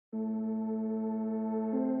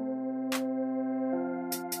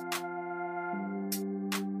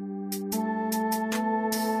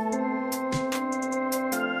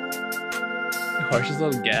Harsh is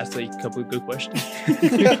all gas, like, a couple of good questions.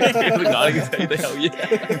 Nodding his head, hell yeah.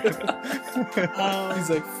 He's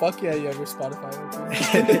like, fuck yeah, you have your Spotify open.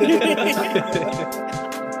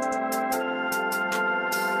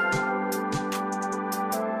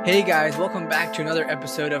 Hey guys, welcome back to another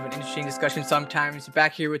episode of An Interesting Discussion Sometimes.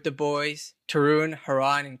 Back here with the boys, Tarun,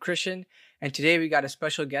 Haran, and Christian. And today we got a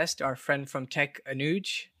special guest, our friend from Tech,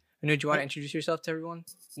 Anuj. Anuj, you want to introduce yourself to everyone?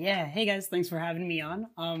 Yeah, hey guys, thanks for having me on.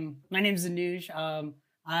 My name is Anuj.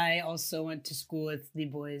 I also went to school with the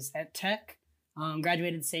boys at Tech.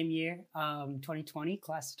 Graduated the same year, 2020,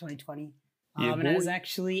 class of 2020. And I was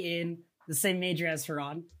actually in the same major as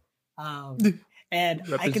Haran. And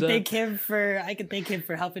I could thank him for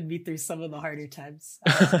helping me through some of the harder times.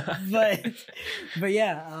 But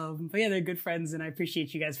yeah, they're good friends, and I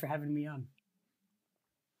appreciate you guys for having me on.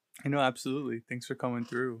 I know, absolutely. Thanks for coming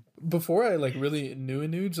through. Before I really knew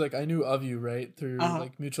Anuj, I knew of you, right? Through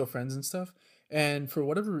mutual friends and stuff. And for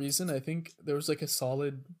whatever reason, I think there was a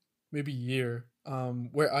solid maybe year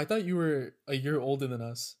where I thought you were a year older than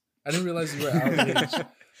us. I didn't realize you were our age.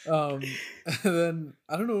 And then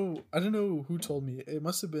I don't know who told me. It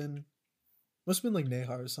must have been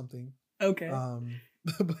Neha or something. Okay.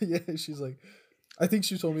 But yeah, she's like, I think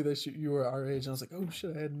she told me that you were our age, and I was like, oh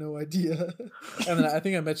shit, I had no idea. And then I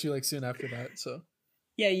think I met you soon after that. So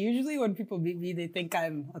yeah, usually when people meet me, they think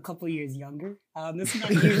I'm a couple years younger. This is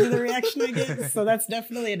not usually the reaction I get, so that's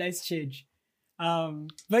definitely a nice change.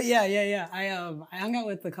 But yeah. I hung out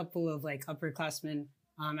with a couple of upperclassmen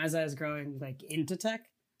as I was growing into tech.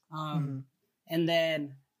 And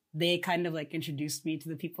then they kind of introduced me to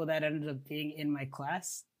the people that ended up being in my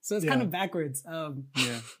class. So it's kind of backwards.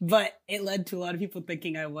 But it led to a lot of people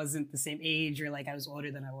thinking I wasn't the same age or I was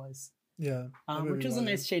older than I was. Yeah. Which was a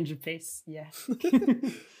nice change of pace. Yeah.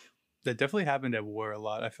 That definitely happened at war a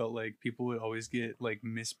lot. I felt like people would always get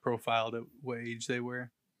misprofiled at what age they were.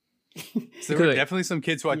 So there were definitely some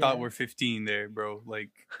kids who I thought were 15 there, bro.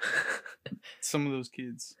 Some of those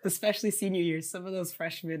kids, especially senior year, some of those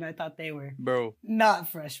freshmen, I thought they were not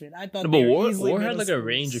freshmen. I thought, but war had a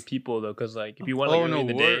range of people though, because if you want in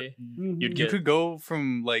the day, you could go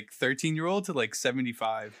from 13-year-old to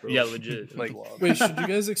 75. Bro. Yeah, legit. Wait, should you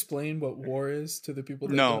guys explain what war is to the people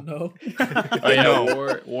that don't know?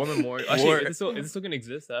 War memorial. Actually, is it still gonna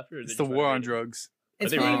exist after? It's the war on drugs.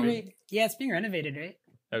 It's being renovated, right?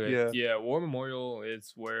 Okay. Yeah. War Memorial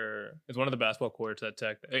is where it's one of the basketball courts at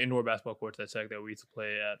Tech, indoor basketball courts at Tech that we used to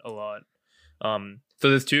play at a lot. So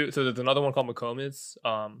there's two. So there's another one called McComas.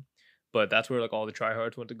 But that's where all the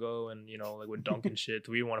tryhards went to go, and with dunk and shit.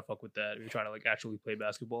 So we didn't want to fuck with that. We were trying to actually play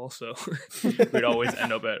basketball, so we'd always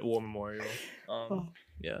end up at War Memorial.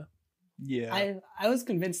 Yeah. Yeah, I was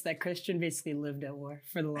convinced that Christian basically lived at war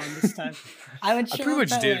for the longest time. I pretty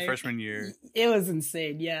much did freshman year. It was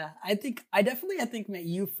insane. Yeah, I definitely met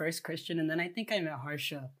you first, Christian, and then I think I met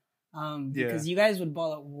Harsha, because you guys would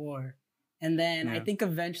ball at war, and then I think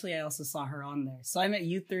eventually I also saw her on there. So I met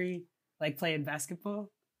you three playing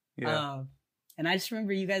basketball. Yeah. And I just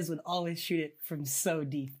remember you guys would always shoot it from so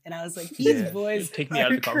deep. And I was like, these boys take me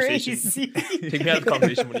out of the conversation. Take me out of the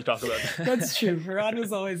conversation when you talk about that. That's true. Haran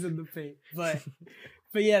was always in the paint. But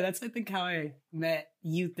yeah, that's I think how I met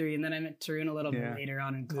you three. And then I met Tarun a little bit later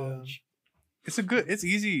on in college. It's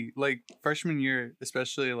easy, freshman year,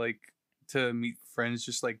 especially to meet friends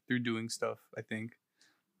just through doing stuff, I think.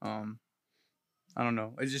 I don't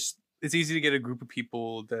know. It's easy to get a group of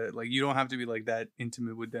people that you don't have to be that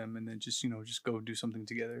intimate with them, and then just go do something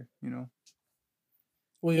together,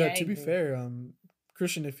 Well, yeah, to be fair,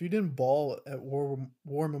 Christian, if you didn't ball at War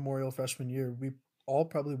Memorial freshman year, we all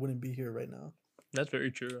probably wouldn't be here right now. That's very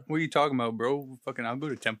true. What are you talking about, bro? Fucking, I'll go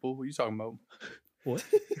to Temple. What are you talking about? What?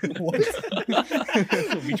 What?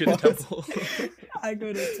 We'll meet you at the Temple. I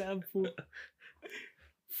go to Temple.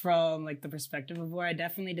 From the perspective of where I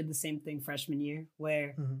definitely did the same thing freshman year,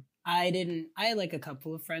 where I had a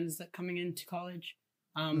couple of friends that coming into college,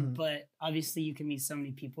 but obviously you can meet so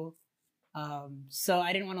many people. So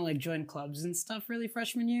I didn't want to join clubs and stuff really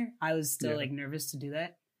freshman year. I was still nervous to do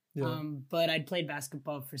that. Yeah. But I'd played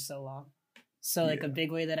basketball for so long. So a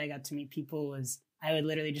big way that I got to meet people was I would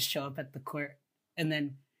literally just show up at the court, and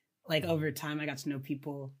then over time I got to know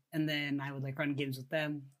people, and then I would run games with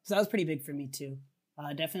them. So that was pretty big for me too.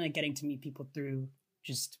 Definitely getting to meet people through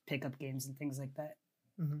just pickup games and things like that.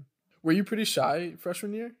 Mm-hmm. Were you pretty shy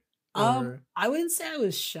freshman year? I wouldn't say I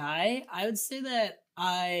was shy. I would say that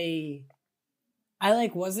I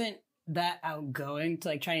wasn't that outgoing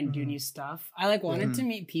to try and do new stuff. I wanted to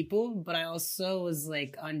meet people, but I also was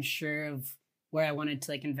unsure of where I wanted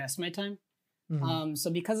to invest my time. So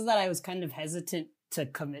because of that, I was kind of hesitant to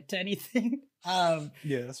commit to anything. Yeah,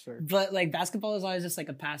 that's fair. But like basketball was always just like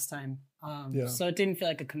a pastime. Yeah. So it didn't feel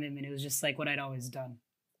like a commitment. It was just like what I'd always done.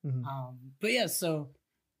 Mhm. But yeah, so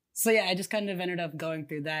yeah, I just kind of ended up going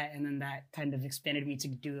through that, and then that kind of expanded me to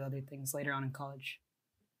do other things later on in college.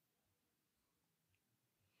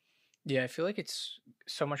 Yeah, I feel like it's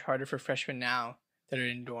so much harder for freshmen now that are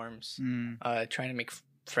in dorms, trying to make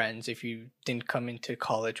friends if you didn't come into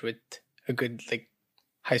college with a good like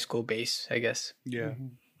high school base, I guess. Yeah. Mm-hmm.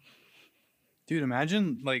 Dude,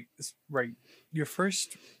 imagine like your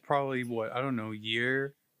first probably what, I don't know,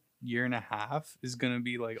 year and a half is gonna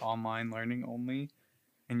be like online learning only,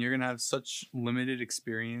 and you're gonna have such limited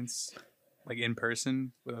experience like in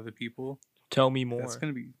person with other people. Tell me more. That's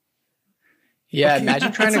gonna be Yeah,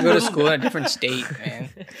 imagine trying to go to school in a different state, man.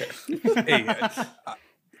 hey,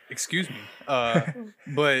 excuse me.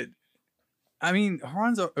 But I mean,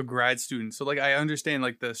 Haran's a grad student, so like I understand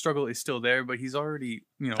like the struggle is still there, but he's already,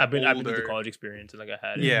 you know, I've been through the older. college experience and like I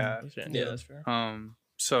had it. Yeah. Yeah, that's fair.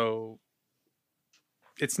 So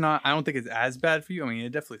it's not. I don't think it's as bad for you. I mean,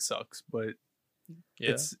 it definitely sucks, but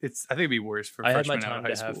Yeah. it's. I think it'd be worse for I had my freshmen out time of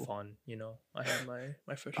high to have school. fun, you know. I had my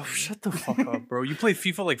freshman. Oh, year. shut the fuck up, bro! You played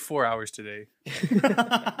FIFA like 4 hours today.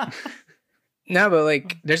 No, but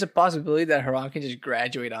like, there's a possibility that Haran can just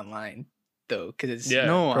graduate online, though, because it's Yeah.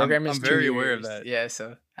 No, program is I'm 2 very aware of years. that. Yeah,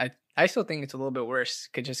 so I still think it's a little bit worse,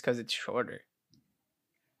 just because it's shorter.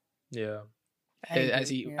 Yeah.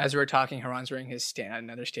 As we're talking, Haran's wearing his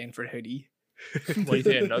another Stanford hoodie. What do you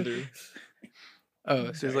say? Another? Oh,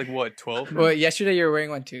 There's sorry. like what 12? Well, yesterday you were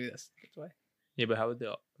wearing one too. That's why. Yeah, but how would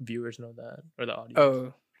the viewers know that or the audience?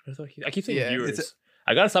 Oh, I keep saying Yeah, viewers.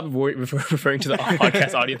 I gotta stop referring to the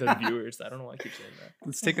podcast audience as viewers. I don't know why I keep saying that.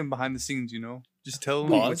 Let's take them behind the scenes. You know, just tell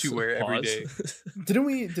them Pause, what you wear every day. pause.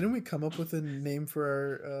 Didn't we come up with a name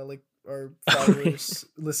for our followers,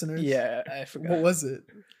 listeners? yeah, I forgot. What was it?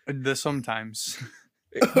 The sometimes.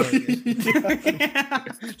 Yeah.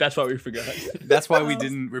 That's why we forgot. That's why we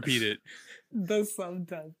didn't repeat it. Those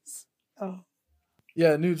sometimes. Oh.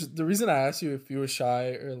 Yeah, Nuge, the reason I asked you if you were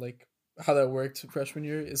shy or like how that worked freshman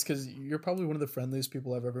year is because you're probably one of the friendliest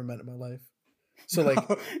people I've ever met in my life. So like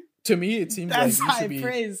to me it seems That's like you high should be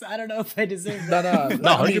praise. I don't know if I deserve No, that. No,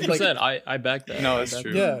 I mean, 100%. I back that. No, I it's back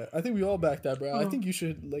true. that. yeah, I think we all back that, bro. I think you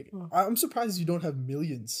should like. I'm surprised you don't have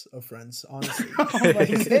millions of friends, honestly. Oh my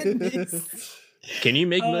goodness. Can you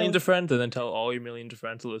make millions of friends and then tell all your millions of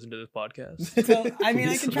friends to listen to this podcast? So, I mean,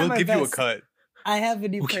 I can try We'll my give best. you a cut. I have a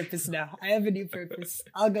new purpose now. I have a new purpose.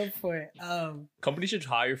 I'll go for it. Companies should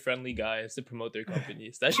hire friendly guys to promote their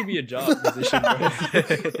companies. That should be a job position, bro.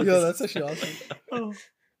 Yo, that's actually awesome. Oh.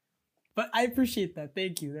 But I appreciate that.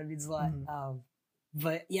 Thank you. That means a lot.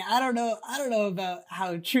 But yeah, I don't know about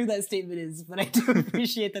how true that statement is, but I do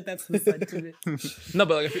appreciate that that's the sentiment. No,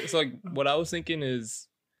 but like, so like, what I was thinking is,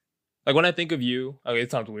 like, when I think of you, okay, it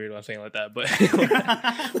sounds weird when I'm saying it like that, but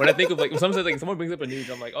when I think of like, when someone brings up a news,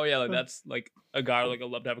 I'm like, oh yeah, like that's like a guy like I'd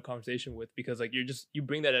love to have a conversation with because like you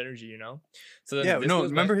bring that energy, you know. So then Yeah, this no, goes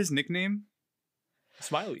remember back- his nickname?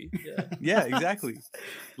 Smiley. Yeah. Yeah, exactly.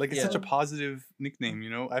 Like it's Yeah. such a positive nickname, you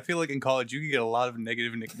know. I feel like in college you could get a lot of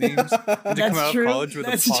negative nicknames. And to come That's out true. of college with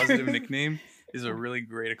That's a positive true. nickname is a really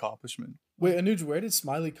great accomplishment. Wait, Anuj, where did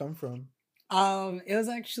Smiley come from? It was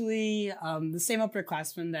actually the same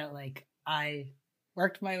upperclassman that like I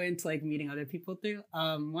worked my way into like meeting other people through.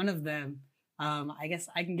 One of them, I guess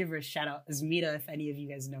I can give her a shout out, is Mita, if any of you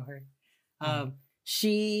guys know her.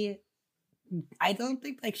 I don't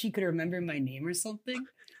think like she could remember my name or something.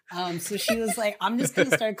 So she was like, I'm just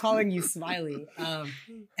gonna start calling you Smiley.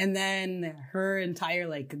 And then her entire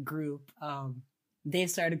like group, they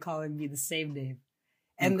started calling me the same name.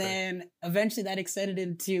 And then eventually that extended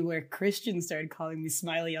into where Christian started calling me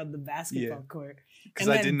Smiley on the basketball court. Because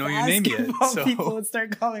And I then didn't know your name yet. basketball people So would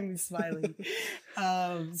start calling me Smiley.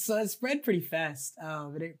 So it spread pretty fast,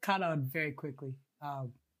 but it caught on very quickly.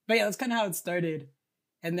 But yeah, that's kind of how it started.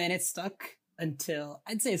 And then it stuck until,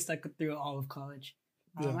 I'd say it stuck through all of college.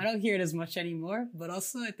 Yeah. I don't hear it as much anymore, but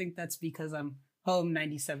also I think that's because I'm home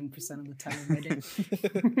 97% of the time of my day.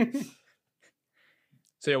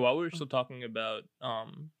 So yeah, while we were still talking about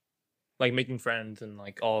like making friends and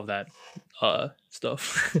like all of that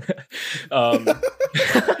stuff, I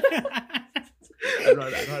don't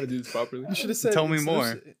know how to do this properly. You should have said. Tell me instead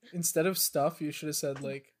more. Instead of stuff, you should have said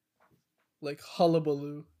like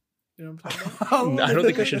hullabaloo. You know what I'm talking about? Oh, No, I don't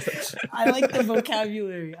think I should. I like the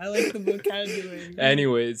vocabulary.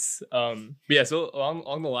 Anyways, but yeah, so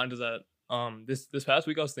along the lines of that, this past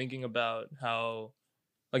week I was thinking about how,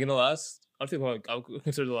 like in the last, I think like I'll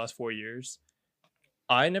consider the last 4 years,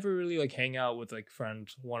 I never really like hang out with like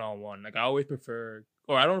friends one on one. Like I always prefer,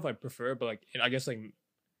 or I don't know if I prefer, but like I guess like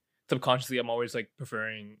subconsciously I'm always like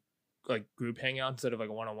preferring like group hangouts instead of like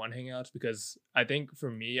one on one hangouts, because I think for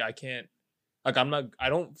me I can't, like I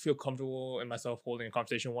don't feel comfortable in myself holding a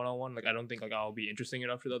conversation one on one. Like I don't think like I'll be interesting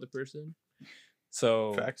enough for the other person.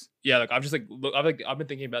 So Facts. yeah, like I've just like I've been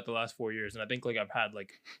thinking about the last 4 years, and I think like I've had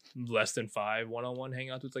like less than 5 one on one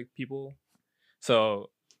hangouts with like people. So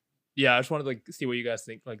yeah, I just wanted to like see what you guys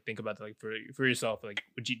think about that, like for yourself. Like,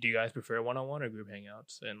 do you guys prefer one on one or group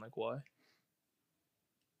hangouts, and like why?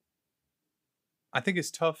 I think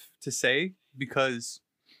it's tough to say because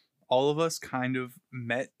all of us kind of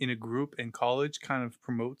met in a group, and college kind of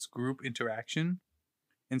promotes group interaction.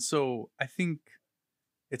 And so I think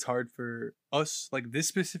it's hard for us, like this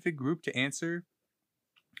specific group, to answer.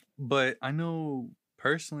 But I know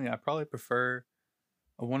personally, I probably prefer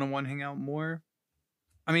a one-on-one hangout more.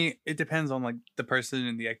 I mean, it depends on like the person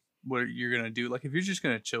and the what you're gonna do. Like if you're just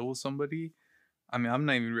gonna chill with somebody, I mean, I'm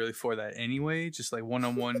not even really for that anyway. Just like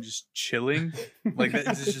one-on-one, just chilling, like that.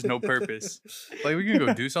 There's just no purpose. Like we can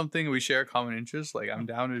go do something, we share a common interest. Like I'm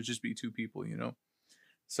down to just be 2 people, you know.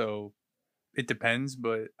 So it depends,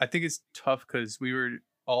 but I think it's tough because we were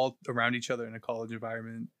all around each other in a college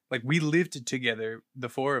environment. Like we lived together, the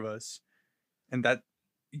 4 of us, and that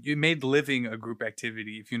it made living a group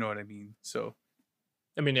activity, if you know what I mean. So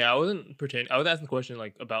I mean, yeah, I wasn't pretending. I was asking the question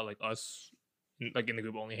like about like us, like in the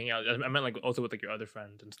group only hang out. I meant like also with like your other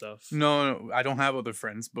friends and stuff. no, I don't have other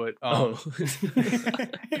friends, but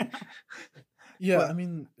Yeah, But- I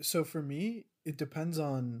mean, so for me, it depends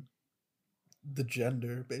on the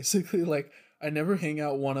gender, basically. Like, I never hang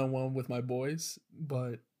out one on one with my boys,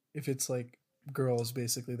 but if it's like girls,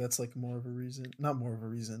 basically, that's like more of a reason. Not more of a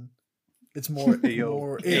reason. It's more. Hey, yo.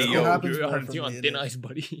 more. Hey, It yo, happens you're more on, for you're me. on thin ice,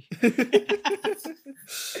 buddy.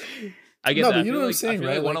 I I get No, that. but I you feel know what I'm like, saying, I feel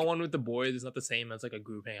right? like Like- one on one with the boys is not the same as like a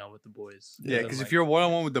group hangout with the boys. yeah, Then, because like, if you're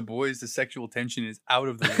one-on-one with the boys, the sexual tension is out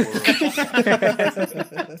of the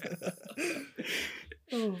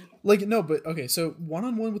world. Like, no, but okay, so one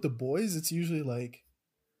on one with the boys, it's usually like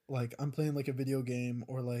I'm playing like a video game,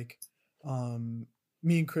 or like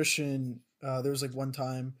me and Christian, there was like one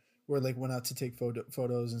time where like went out to take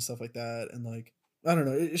photos and stuff like that, and like I don't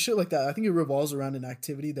know, shit like that. I think it revolves around an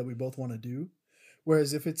activity that we both want to do.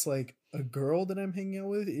 Whereas if it's like a girl that I'm hanging out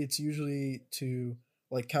with, it's usually to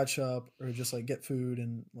like catch up or just like get food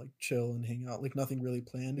and like chill and hang out. Like nothing really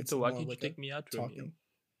planned. It's so why more can't you like take me out to a meal? talking.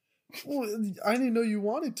 Well, I didn't know you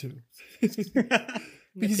wanted to. Because Take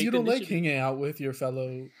you the don't like initiative. hanging out with your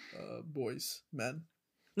fellow boys, men.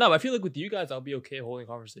 No, but I feel like with you guys, I'll be okay holding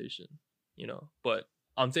conversation, you know. But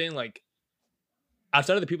I'm saying like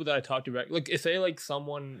outside of the people that I talk to, like say like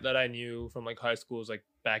someone that I knew from like high school is like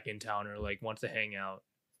back in town or like wants to hang out,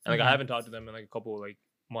 and like I haven't talked to them in like a couple like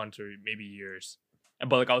months or maybe years, and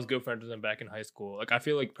but like I was good friends with them back in high school. Like I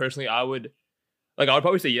feel like personally, I would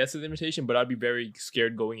probably say yes to the invitation, but I'd be very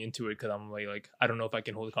scared going into it because I'm like I don't know if I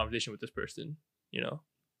can hold a conversation with this person, you know.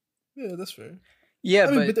 Yeah, that's fair. Yeah,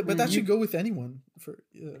 I mean, but but that should go with anyone. For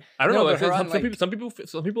yeah. I don't No, know. but Like, Haran,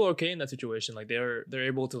 some people are okay in that situation. Like they're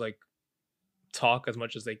able to like talk as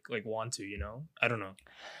much as they like want to. You know. I don't know.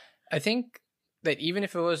 I think that even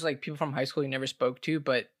if it was like people from high school you never spoke to,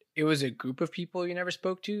 but it was a group of people you never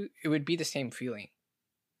spoke to, it would be the same feeling.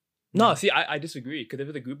 No, see, I disagree because if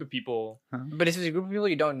it's a group of people, But if it's a group of people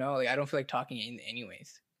you don't know, like I don't feel like talking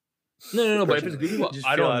anyways. no. But if it's a group of people, Just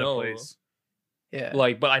I feel don't out of know. place. Yeah.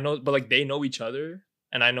 Like, but I know, but like they know each other,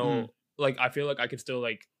 and I know, Mm. like I feel like I could still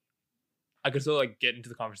get into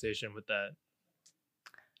the conversation with that.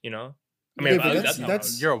 You know. I mean, Okay, but at least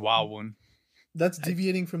that's- You're a wild one. That's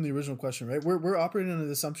deviating from the original question, right? We're operating on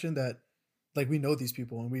the assumption that like we know these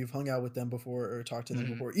people and we've hung out with them before or talked to them Mhm.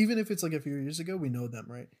 before, even if it's like a few years ago, we know them,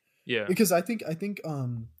 right? yeah. Because I think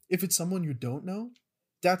if it's someone you don't know,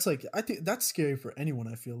 that's like I think that's scary for anyone.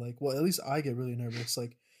 I feel like, well, at least I get really nervous.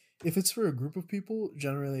 Like if it's for a group of people,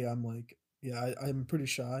 generally I'm like, yeah, I'm pretty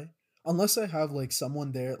shy unless I have like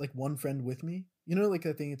someone there, like one friend with me. You know, like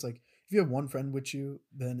I think it's like if you have one friend with you,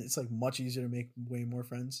 then it's like much easier to make way more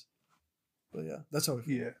friends. But yeah, that's how I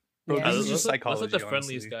feel. Yeah. Bro, Yeah, this let's is just psychology. Let's let the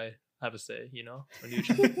friendliest honestly. guy have a say. You know, when you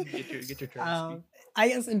get your turn to speak. I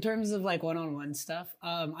guess in terms of like one-on-one stuff,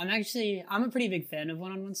 I'm a pretty big fan of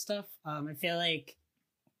one-on-one stuff. I feel like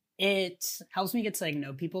it helps me get to like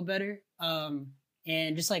know people better.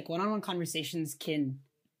 And just like one-on-one conversations can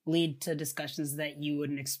lead to discussions that you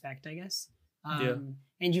wouldn't expect, I guess. Yeah.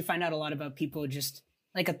 And you find out a lot about people. Just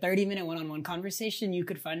like a 30-minute one-on-one conversation, you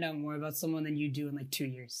could find out more about someone than you do in like 2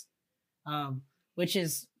 years, which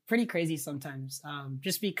is pretty crazy sometimes.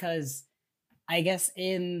 Just because I guess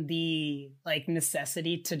in the like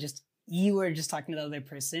necessity to just you were just talking to the other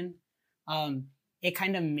person, it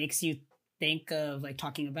kind of makes you think of like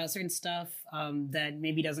talking about certain stuff that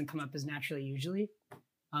maybe doesn't come up as naturally usually.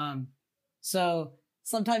 So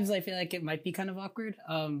sometimes I feel like it might be kind of awkward,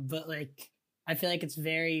 but like I feel like it's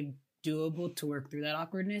very doable to work through that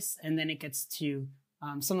awkwardness, and then it gets to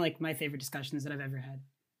some of like my favorite discussions that I've ever had.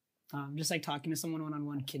 Just like talking to someone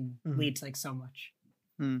one-on-one can lead to like so much.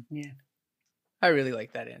 Yeah, I really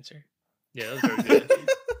like that answer. Yeah, that was very good.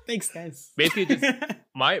 thanks guys. Basically, just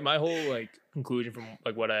my whole like conclusion from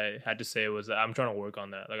like what I had to say was that I'm trying to work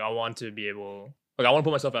on that. Like I want to be able, like I want to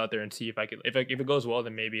put myself out there and see if I can, if it goes well,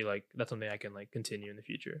 then maybe like that's something I can like continue in the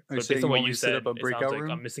future. But based on what you said, up a it breakout sounds like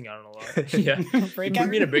room? I'm missing out on a lot. Yeah, put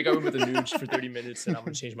me in a breakout room with the Nuge for 30 minutes, and I'm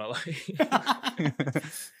gonna change my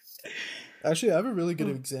life. Actually, I have a really good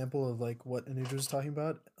example of like what Anuj was talking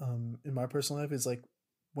about. In my personal life is like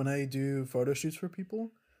when I do photo shoots for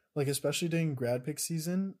people, like especially during grad pick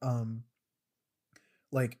season.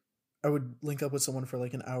 Like I would link up with someone for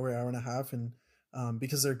like an hour and a half, and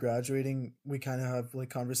because they're graduating, we kind of have like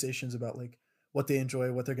conversations about like what they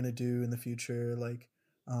enjoy, what they're gonna do in the future, like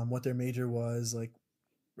what their major was, like,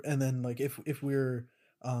 and then like if we're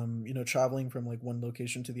traveling from like one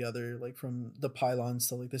location to the other, like from the pylons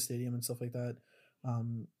to like the stadium and stuff like that,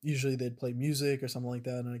 usually they'd play music or something like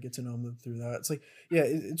that, and I get to know them through that. It's like, yeah,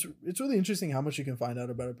 it's really interesting how much you can find out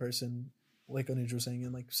about a person, like Anuj was saying,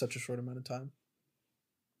 in like such a short amount of time.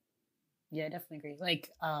 Yeah, I definitely agree.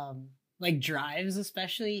 Like drives,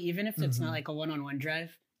 especially, even if it's not like a one-on-one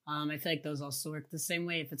drive. I feel like those also work the same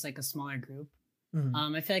way if it's like a smaller group.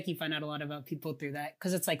 I feel like you find out a lot about people through that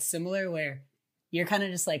because it's like similar where you're kind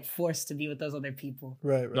of just like forced to be with those other people.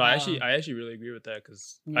 Right. No, I actually really agree with that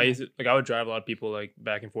because I would drive a lot of people like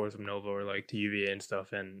back and forth from Nova or like to UVA and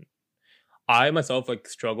stuff, and I myself like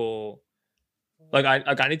struggle. Like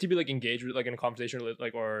I need to be like engaged with like in a conversation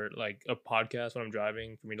like or like a podcast when I'm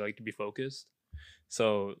driving for me to like to be focused.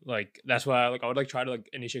 So like that's why I would like try to like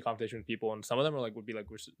initiate conversation with people, and some of them are like would be like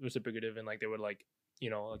reciprocative and like they would like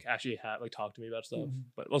like actually have like talk to me about stuff.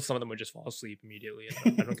 But some of them would just fall asleep immediately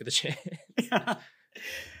and I don't get the chance.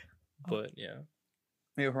 But yeah.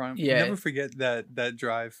 Hey, Ron, never forget that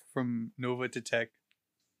drive from Nova to Tech.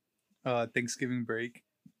 Thanksgiving break.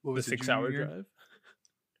 What was the 6-hour drive?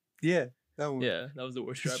 Yeah. That one. Yeah, that was the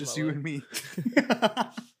worst drive. It's just you and me.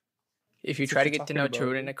 If you try to get to know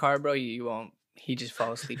Tarun in a car, bro, you won't. He just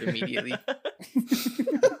fall asleep immediately.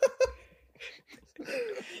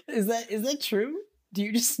 Is that true? Do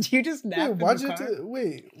you just nap? Why'd you have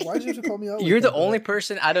to call me out? You're the only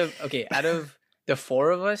person out of the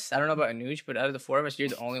four of us. I don't know about Anuj, but out of the four of us, you're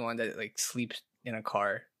the only one that like sleeps in a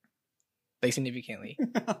car, like significantly.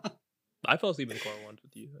 I fell asleep in the car once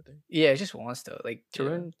with you, I think. Yeah, just once though. Like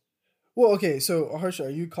Tarun. Yeah. Well, okay, so Harsha, are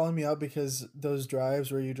you calling me out because those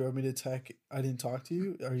drives where you drove me to Tech, I didn't talk to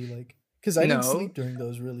you? Are you like, because I didn't sleep during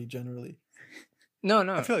those really generally. No.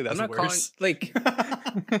 I feel like that's worse.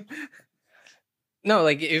 No,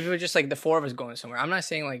 like if it was just like the four of us going somewhere. I'm not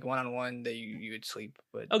saying like one-on-one that you would sleep,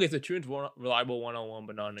 but okay, so Tarun's reliable one-on-one,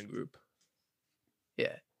 but not in a group.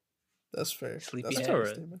 Yeah, that's fair. Sleepy. That's all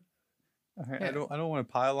right. All right, yeah. I don't want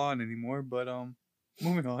to pile on anymore, but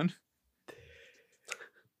moving on.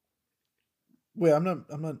 Wait, I'm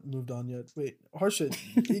not moved on yet. Wait, Harsha,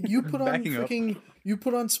 you put on you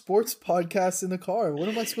put on sports podcasts in the car. What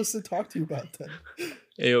am I supposed to talk to you about then?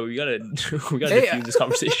 Hey, yo, we gotta diffuse this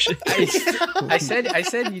conversation. I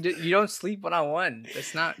said you don't sleep one-on-one.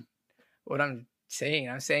 That's not what I'm saying.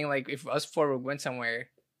 I'm saying like if us four went somewhere,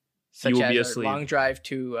 such as our long drive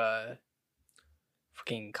to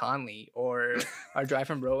fucking Conley or our drive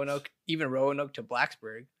from Roanoke to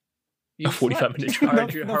Blacksburg. A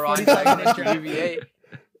 45-minute drive. UVA.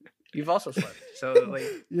 You've also slept. So like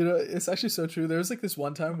it's actually so true. There was like this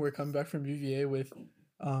one time we're coming back from UVA with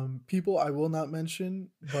people I will not mention,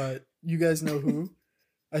 but you guys know who,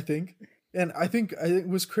 I think. And I think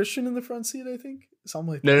was Christian in the front seat, I think.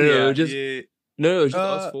 Something like that. No, it was just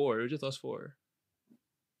us four. It was just us four.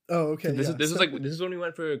 Oh, okay. This is when we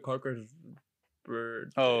went for Carker's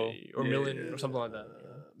birthday or Millen or something like that.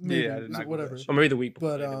 Maybe, I did not whatever. Or maybe the week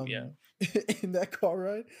before. But in that car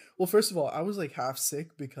ride, well, first of all, I was like half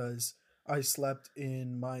sick because I slept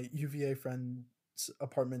in my UVA friend's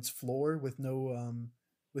apartment's floor with no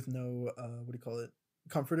what do you call it,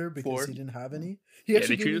 comforter, because he didn't have any. He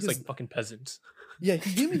actually they treat us like fucking peasants. Yeah,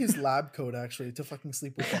 he gave me his lab coat actually to fucking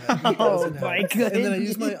sleep with that. Oh my god! And then I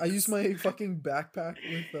used my fucking backpack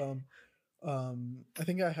with I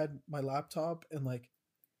think I had my laptop and like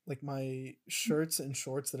like my shirts and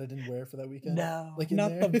shorts that I didn't wear for that weekend. No, like not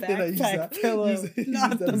the backpack pillow.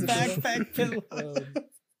 Not the backpack pillow.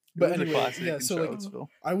 But anyway, yeah. in So like, Charlottesville.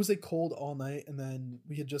 I was like cold all night, and then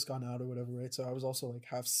we had just gone out or whatever, right? So I was also like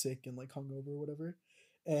half sick and like hungover or whatever.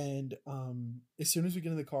 And as soon as we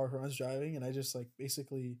get in the car, Haran's driving, and I just like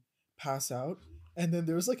basically pass out. And then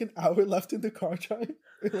there was like an hour left in the car drive.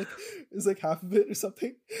 Like it was like half of it or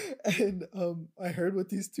something. And I heard what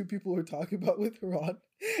these two people were talking about with Haran,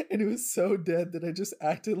 and it was so dead that I just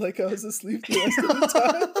acted like I was asleep the rest of the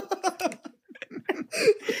time.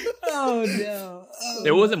 Oh no! Oh,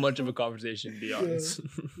 There wasn't much of a conversation, to be honest.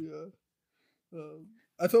 Yeah.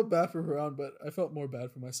 I felt bad for Haran, but I felt more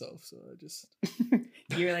bad for myself. So I just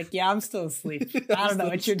You're like, yeah, I'm still asleep. I don't know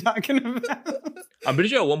what you're talking about. I'm pretty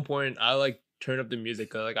sure at one point I like turned up the music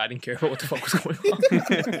because like I didn't care about what the fuck was going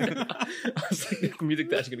on. I was like, the music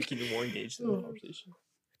that's gonna keep me more engaged in the conversation.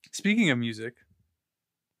 Speaking of music,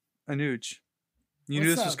 Anuj, you knew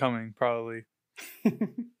What's this was up? coming, probably.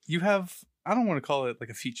 You have, I don't want to call it like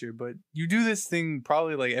a feature, but you do this thing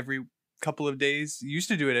probably like every couple of days. You used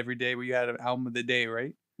to do it every day where you had an album of the day,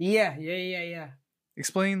 right? Yeah.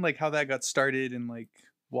 Explain like how that got started and like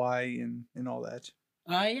why and all that.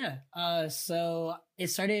 Yeah. So it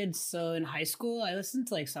started in high school I listened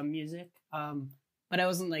to like some music, but I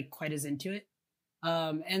wasn't like quite as into it.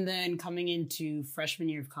 And then coming into freshman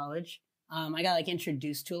year of college, I got like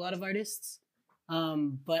introduced to a lot of artists.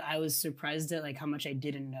 But I was surprised at like how much I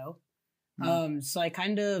didn't know. So I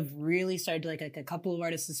kind of really started to like a couple of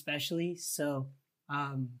artists especially. So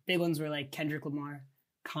big ones were like Kendrick Lamar,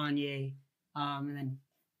 Kanye, and then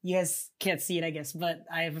you guys can't see it, I guess, but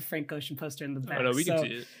I have a Frank Ocean poster in the back. Oh no, we can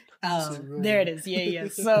see it. There it is. Yeah.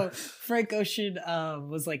 So Frank Ocean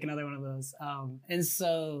was like another one of those. And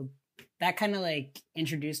so that kind of like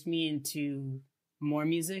introduced me into more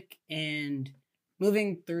music, and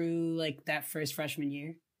moving through like that first freshman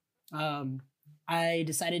year, I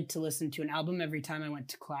decided to listen to an album every time I went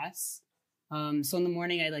to class. So in the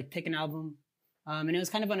morning I'd like pick an album, and it was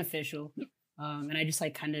kind of unofficial. And I just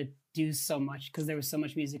like kind of do so much because there was so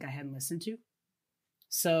much music I hadn't listened to.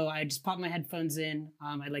 So I just pop my headphones in.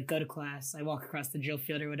 I'd like go to class. I walk across the drill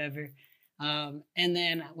field or whatever. And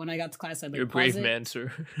then when I got to class, I'd like You're a brave pause it. man,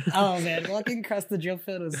 sir. Oh man, walking across the drill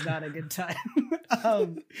field was not a good time.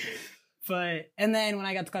 And then when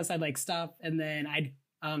I got to class, I'd like stop, and then I'd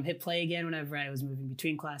hit play again whenever I was moving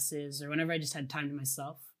between classes or whenever I just had time to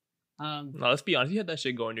myself. No, let's be honest. You had that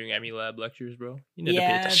shit going during ME Lab lectures, bro. You need to pay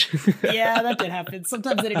Yeah, attention. yeah, that did happen.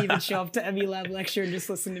 Sometimes I didn't even show up to ME Lab lecture and just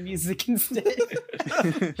listen to music instead.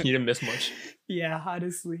 You didn't miss much. Yeah,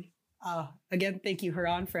 honestly. Again, thank you,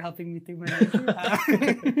 Haran, for helping me through my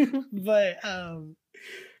major.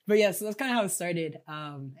 But yeah, so that's kind of how it started.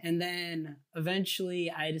 And then eventually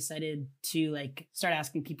I decided to like start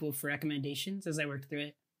asking people for recommendations as I worked through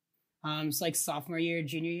it. So like sophomore year,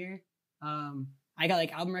 junior year, I got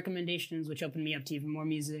like album recommendations, which opened me up to even more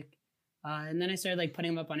music. And then I started like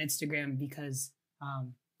putting them up on Instagram because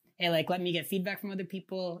it like let me get feedback from other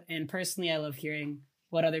people. And personally, I love hearing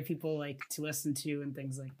what other people like to listen to and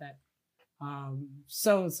things like that.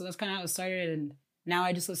 So that's kind of how it started. And now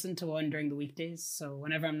I just listen to one during the weekdays. So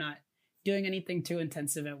whenever I'm not doing anything too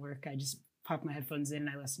intensive at work, I just pop my headphones in and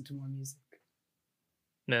I listen to more music.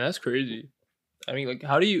 Man, that's crazy. I mean, like,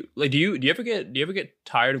 how do you like? Do you ever get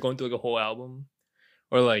tired of going through like a whole album,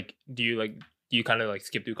 or like do you kind of like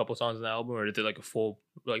skip through a couple songs in the album, or is it like a full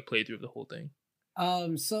like playthrough of the whole thing?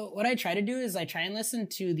 So what I try to do is I try and listen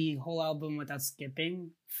to the whole album without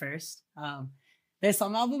skipping first. There's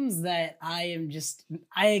some albums that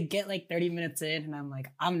I get like 30 minutes in and I'm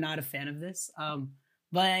like, I'm not a fan of this.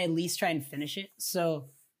 But I at least try and finish it. So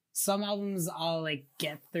some albums I'll like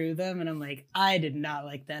get through them and I'm like, I did not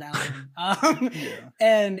like that album.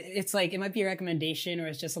 And it's like, it might be a recommendation or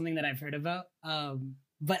it's just something that I've heard about.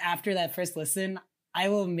 But after that first listen, I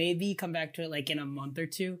will maybe come back to it like in a month or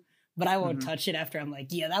two, but I won't touch it after I'm like,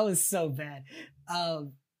 yeah, that was so bad.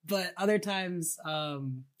 But other times,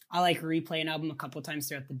 I like replay an album a couple times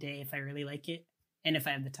throughout the day if I really like it. And if I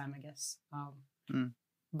have the time, I guess.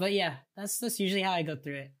 But yeah, that's usually how I go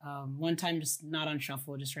through it. One time just not on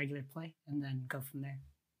shuffle, just regular play, and then go from there.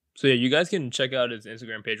 So yeah, you guys can check out his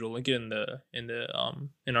Instagram page. We'll link it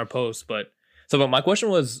in our post. But my question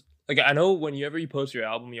was, like, I know whenever you post your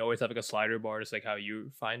album, you always have like a slider bar, just like how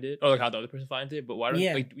you find it or like how the other person finds it. But why don't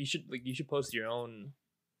you should post your own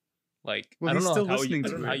Like, Well, I don't he's know still how listening I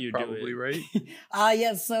don't to know how it, you probably, do it. right?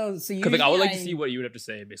 Yeah. So Because like I would like to usually see what you would have to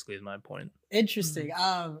say. Basically, is my point. Interesting.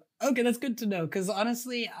 Okay, that's good to know. Because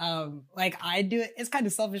honestly, like I do it. It's kind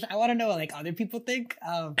of selfish. I want to know what like other people think.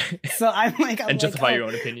 So I'm And justify like, your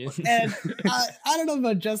own opinion. and I don't know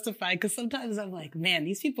about justify because sometimes I'm like, man,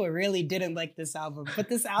 these people really didn't like this album, but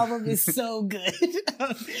this album is so good.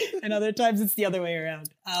 And other times it's the other way around.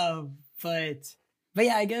 But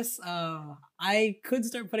yeah, I guess I could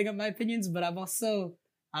start putting up my opinions, but I'm also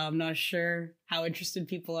not sure how interested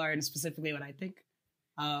people are in specifically what I think.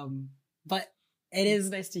 But it is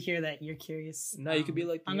nice to hear that you're curious. No, you could be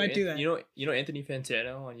like I might do that. You know Anthony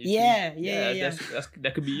Fantano on YouTube. Yeah.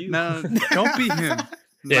 That could be you. No, don't be him.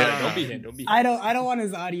 Yeah, Nah. don't be him. Don't be him. I don't want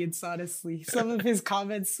his audience, honestly. Some of his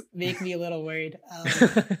comments make me a little worried.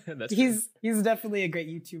 That's he's definitely a great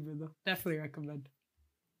YouTuber though. Definitely recommend.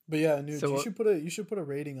 But yeah, Nuge, So you should put a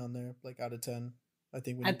rating on there, like out of 10. I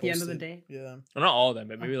think when At you the end post of the it. day? Yeah. Well, not all of them,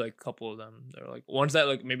 but maybe like a couple of them. They're like ones that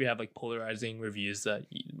like maybe have like polarizing reviews that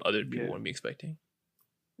other people wouldn't be expecting.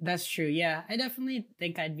 That's true. Yeah, I definitely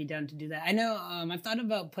think I'd be down to do that. I know I've thought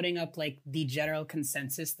about putting up like the general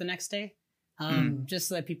consensus the next day, just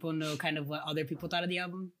so that people know kind of what other people thought of the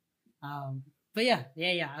album. But yeah,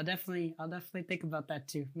 I'll definitely think about that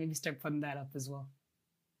too. Maybe start putting that up as well.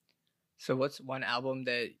 So what's one album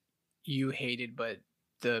that you hated but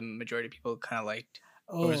the majority of people kind of liked?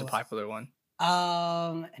 Or was a popular one?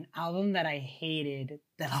 An album that I hated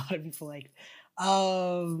that a lot of people liked.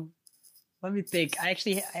 Let me think. I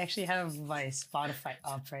actually have my Spotify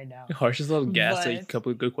up right now. Harsh is a little gassed. But- Like a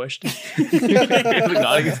couple of good questions.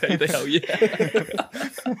 Nodding his head, hell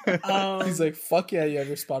yeah. He's like, fuck yeah, you have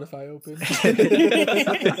your Spotify open.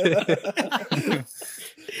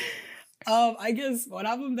 I guess one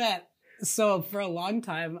album that for a long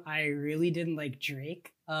time I really didn't like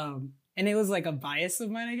Drake. And it was like a bias of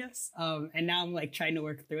mine, I guess. And now I'm like trying to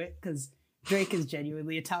work through it because Drake is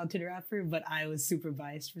genuinely a talented rapper, but I was super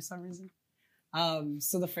biased for some reason.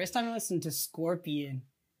 So the first time I listened to Scorpion,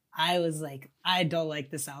 I was like, I don't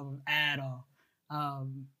like this album at all.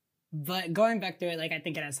 But going back through it, like I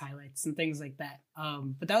think it has highlights and things like that.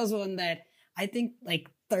 But that was one that I think like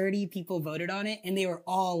 30 people voted on it, and they were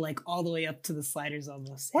all like all the way up to the sliders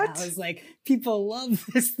almost. What? And I was like, people love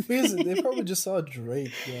this Because thing. they probably just saw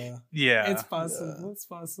Drake, yeah. Yeah. It's possible. It's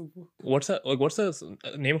possible. What's that? Like, what's the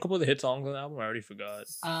name? A couple of the hit songs on the album. I already forgot.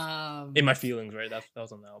 In My Feelings, right? That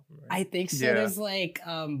was on the album, right? I think so. Yeah. There's like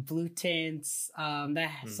Blue Tints.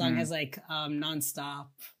 That song has like Nonstop.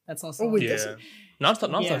 That's also Oh, wait, yeah. that's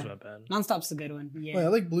Nonstop's Yeah. not bad. Nonstop's a good one. Yeah. Wait, I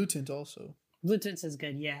like Blue Tint also. Blue Tints is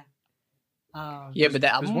good. Yeah. Yeah, but the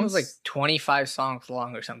there's album was one like 25 songs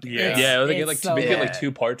long or something. Yeah. Yeah, it was like, It's like so basically bad. like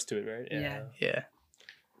two parts to it, right? Yeah. Yeah.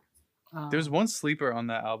 There's one sleeper on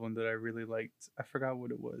that album that I really liked. I forgot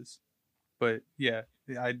what it was, but yeah,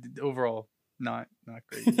 overall not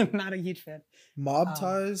great. Not a huge fan. Mob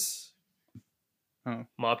Ties.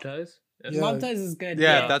 Mob Ties. Yeah. Mob Ties is good.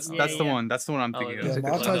 Yeah, that's the yeah. one. That's the one I'm I like thinking that. Yeah, of. That's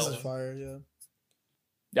a Mob good Ties one. is fire, yeah.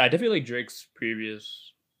 Yeah, I definitely like Drake's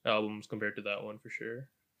previous albums compared to that one for sure.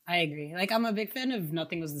 I agree. Like I'm a big fan of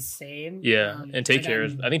Nothing Was the Same. Yeah, and Take like, Care.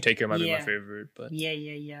 I think Take Care might be my yeah. favorite, but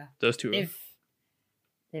Yeah. those two are.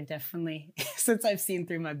 They've definitely since I've seen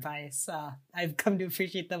through my bias, I've come to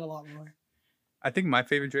appreciate them a lot more. I think my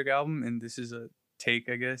favorite Drake album, and this is a take,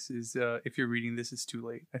 I guess, is If You're Reading This, It's Too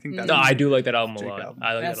Late. I think that's No, my I do like that album a Drake lot. album.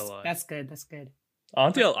 I like That's that a lot. that's good. That's good.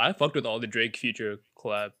 Honestly, I fucked with all the Drake Future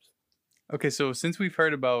collabs. Okay, so since we've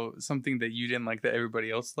heard about something that you didn't like that everybody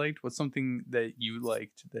else liked, what's something that you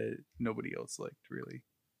liked that nobody else liked, really?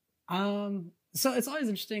 So it's always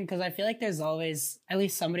interesting because I feel like there's always at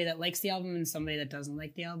least somebody that likes the album and somebody that doesn't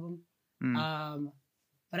like the album.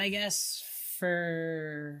 But I guess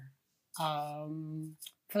for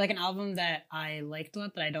like an album that I liked a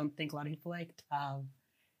lot that I don't think a lot of people liked,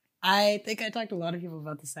 I think I talked to a lot of people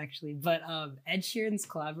about this actually, but Ed Sheeran's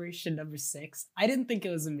collaboration number 6, I didn't think it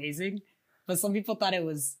was amazing, but some people thought it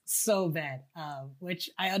was so bad, which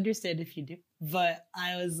I understand if you do, but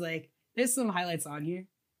I was like, there's some highlights on here,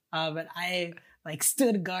 but I like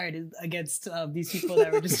stood guard against these people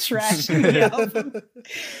that were just trashing the album.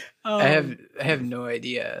 I have no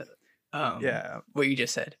idea Yeah. what you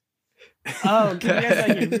just said. Oh, can you guys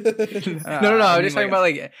like it? No. I I'm mean, just talking about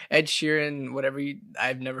like Ed Sheeran, whatever.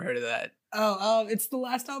 I've never heard of that. It's the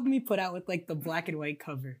last album he put out with like the black and white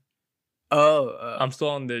cover. I'm still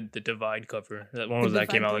on the Divide cover. That one The was that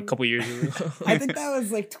came Divide out like a couple years ago. I think that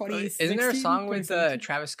was like 2016. Isn't there a song with 2017?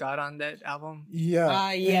 Travis Scott on that album?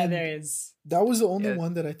 Yeah. Yeah, and there is. That was the only Yeah.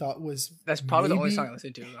 one that I thought was That's probably the only maybe- song I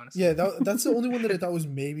listened to, honestly. Yeah, that's the only one that I thought was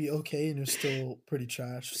maybe okay and it was still pretty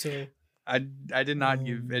trash. So I did not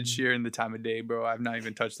give Ed Sheeran the time of day, bro. I've not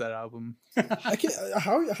even touched that album. I can't.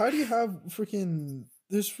 How do you have freaking?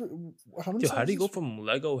 How many? Yo, how do you go from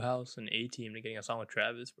Lego House and A-Team to getting a song with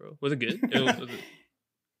Travis, bro? Was it good?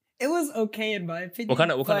 It was okay in my opinion. What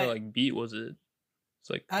kind of like beat was it?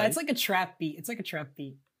 It's like a trap beat.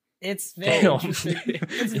 It's very damn. interesting.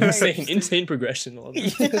 It's insane progression.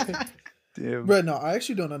 Damn. Bro, no, I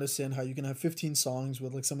actually don't understand how you can have 15 songs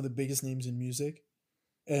with like some of the biggest names in music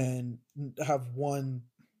and have one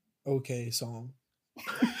okay song.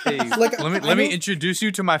 Hey, like, let me introduce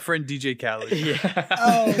you to my friend DJ Khaled. Yeah.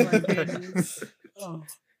 Oh my goodness. Oh.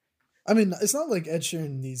 I mean, it's not like Ed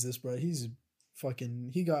Sheeran needs this, bro.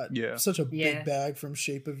 He got such a big bag from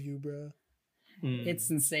Shape of You, bro. It's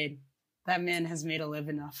insane. That man has made a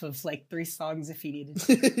living off of like 3 songs if he needed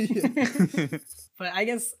to. But I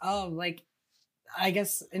guess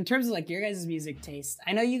in terms of like your guys' music taste,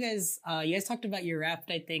 I know you guys talked about your rap,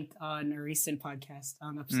 I think, on a recent podcast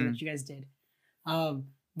episode that you guys did.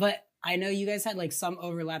 But I know you guys had like some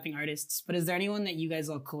overlapping artists, but is there anyone that you guys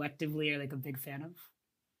all collectively are like a big fan of?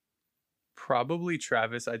 Probably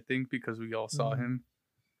Travis, I think, because we all saw him.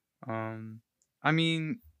 I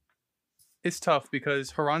mean, it's tough because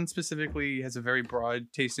Haran specifically has a very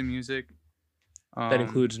broad taste in music. That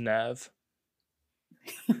includes Nav.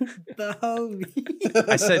 The homie.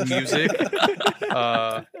 I said music.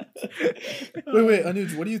 Wait,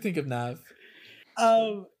 Anuj, what do you think of Nav?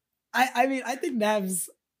 I mean, I think Nav's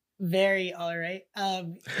very alright.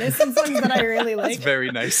 There's some songs that I really like. That's very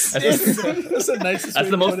nice. That's the nicest. That's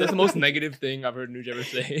the most negative thing I've heard Nuj ever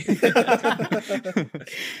say.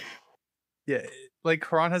 Yeah, like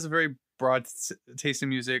Haran has a very broad taste in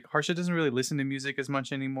music. Harsha doesn't really listen to music as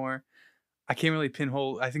much anymore. I can't really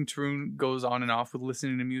pinhole. I think Tarun goes on and off with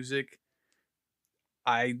listening to music.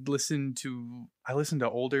 I listen to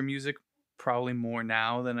older music probably more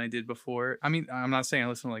now than I did before. I mean, I'm not saying I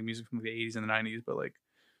listen to like music from the 80s and the 90s, but like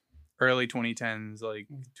early 2010s, like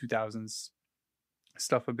 2000s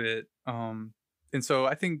stuff a bit. And so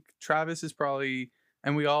I think Travis is probably,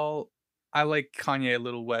 and I like Kanye a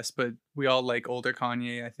little less, but we all like older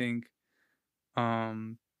Kanye, I think.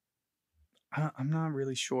 I'm not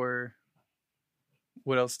really sure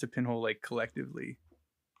what else to pinhole like collectively.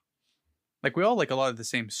 Like we all like a lot of the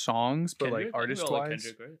same songs, but Kendrick? like artist wise, like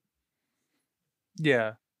Kendrick, right?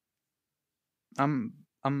 yeah, I'm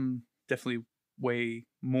definitely way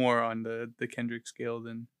more on the Kendrick scale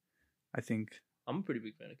than I think. I'm a pretty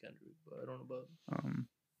big fan of Kendrick, but I don't know about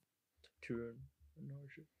Tarun and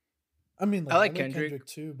Harsha. I mean, I like Kendrick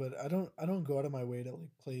too, but I don't go out of my way to like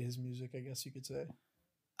play his music, I guess you could say.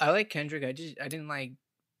 I like Kendrick. I didn't like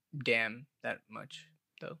Damn that much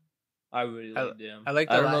though. I really like Damn. I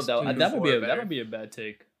like I don't know that would be a bad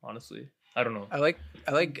take, honestly. I don't know.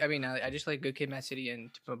 I mean, I just like Good Kid, Mad City,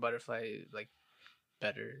 and To Pimp a Butterfly like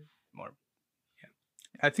better, more. Yeah,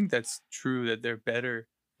 I think that's true that they're better.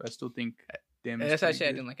 But I still think Damn. That's actually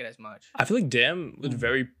I didn't like it as much. I feel like Damn was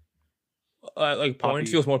very like Point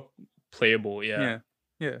feels more playable. Yeah.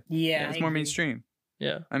 It's more mainstream.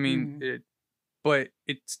 Yeah, I mean but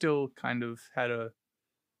it still kind of had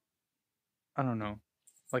I don't know,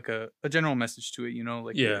 like a general message to it, you know,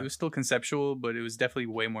 like it was still conceptual, but it was definitely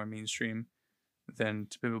way more mainstream than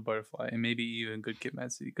To Pimp a Butterfly and maybe even Good Kid,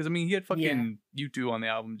 Mad City. Because I mean, he had fucking U2 on the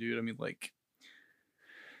album, dude. I mean, like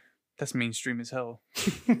that's mainstream as hell.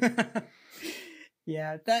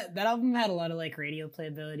 Yeah, that album had a lot of like radio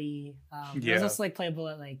playability. It was also like playable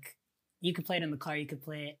at like you could play it in the car, you could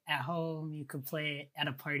play it at home, you could play it at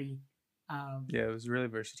a party. Yeah, it was really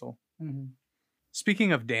versatile. Mm-hmm.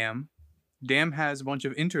 Speaking of Damn has a bunch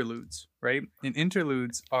of interludes, right? And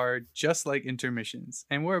interludes are just like intermissions.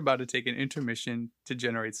 And we're about to take an intermission to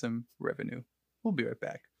generate some revenue. We'll be right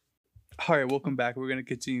back. All right, welcome back. We're going to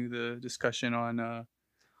continue the discussion on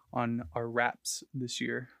our raps this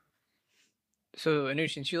year. So,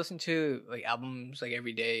 Anuj, since you listen to like albums like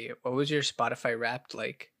every day, what was your Spotify Wrapped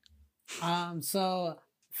like? So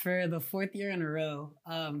for the 4th year in a row,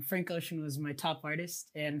 Frank Ocean was my top artist,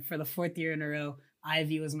 and for the 4th year in a row,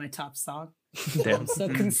 Ivy was my top song. So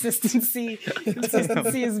consistency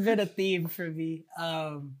has been a theme for me.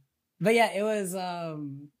 But yeah, it was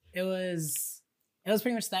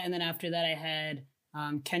pretty much that. And then after that, I had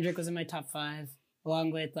Kendrick was in my top 5,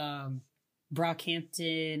 along with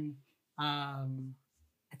Brockhampton. I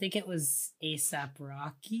think it was ASAP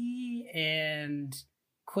Rocky and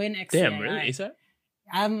Quinn XCII. Damn, really? ASAP?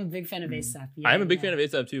 I'm a big fan of ASAP. Yeah, I'm a big fan of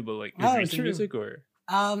ASAP too, but like his recent true. music or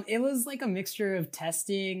it was like a mixture of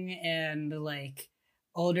testing and like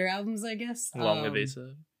older albums, I guess. Long Live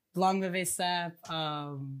ASAP. Long Live ASAP.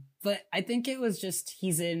 But I think it was just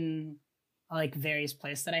he's in like various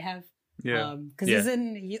plays that I have. Yeah. Because he's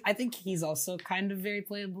in. I think he's also kind of very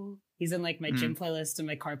playable. He's in like my gym playlist and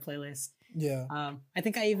my car playlist. Yeah. I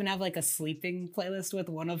think I even have like a sleeping playlist with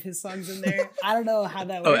one of his songs in there. I don't know how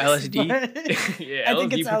that Oh, works. LSD? Yeah, I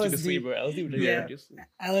think it's LSD put you to LSD. sleep, bro. LSD would Yeah. you to sleep.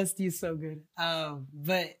 LSD is so good.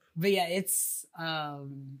 But yeah, it's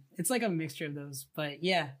like a mixture of those. But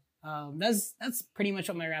yeah, that's pretty much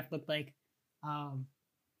what my rap looked like.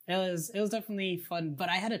 It was definitely fun. But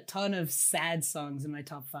I had a ton of sad songs in my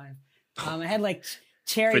top 5. I had like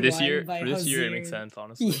Cherry For this Wine year, by for this year, it Hozier. makes sense,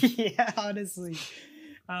 honestly. Yeah, honestly.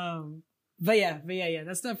 But yeah,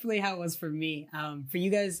 that's definitely how it was for me. For you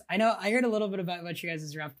guys, I know I heard a little bit about what your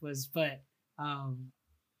guys' rap was, but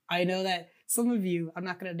I know that some of you, I'm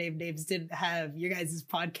not gonna name names, didn't have your guys'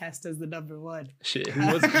 podcast as the number 1. Shit,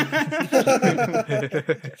 who was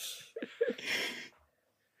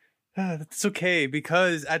That's okay,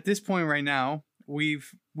 because at this point right now,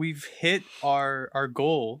 we've hit our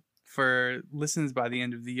goal for listens by the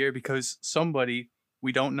end of the year, because somebody,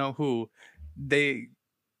 we don't know who,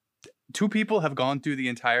 2 people have gone through the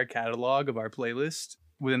entire catalog of our playlist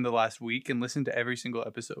within the last week and listened to every single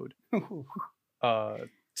episode.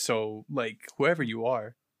 So like, whoever you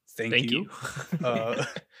are, thank you. You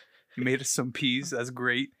made us some peas. That's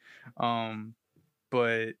great.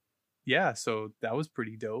 But yeah, so that was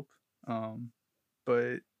pretty dope.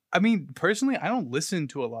 But I mean, personally, I don't listen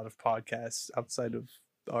to a lot of podcasts outside of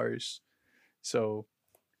ours. So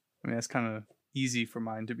I mean, that's kind of easy for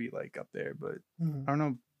mine to be like up there, but I don't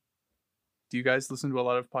know. Do you guys listen to a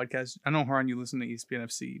lot of podcasts? I know, Haran, you listen to ESPN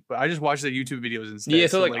FC, but I just watch their YouTube videos instead. Yeah,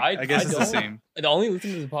 so like I guess it's the same. I only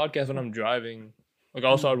listen to the podcast when I'm driving. Like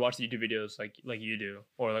also, I'd watch the YouTube videos like you do,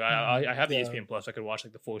 or like I have the ESPN Plus. I could watch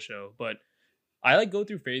like the full show, but I like go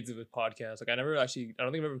through phases with podcasts. Like I don't think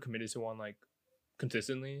I've ever committed to one like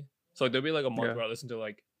consistently. So like there'll be like a month where I listen to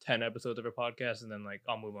like 10 episodes of a podcast, and then like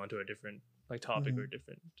I'll move on to a different like topic or a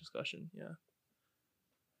different discussion. Yeah.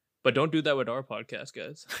 But don't do that with our podcast,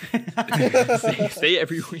 guys. Stay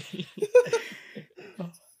every week.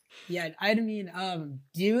 Yeah, I mean,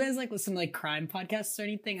 do you guys like listen to like crime podcasts or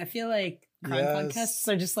anything? I feel like crime podcasts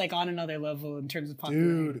are just like on another level in terms of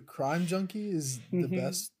popularity. Dude, Crime Junkie is the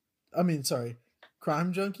best. I mean, sorry,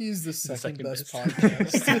 Crime Junkie is the second best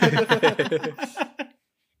podcast.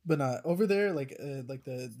 But not over there, like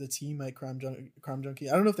the team at Crime Junkie.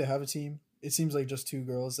 I don't know if they have a team. It seems like just 2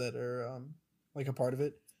 girls that are like a part of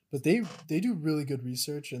it. But they do really good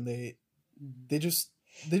research, and they just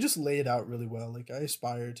lay it out really well. Like I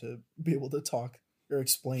aspire to be able to talk or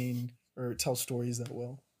explain or tell stories that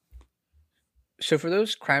well. So for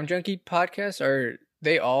those Crime Junkie podcasts, are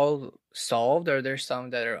they all solved, or are there some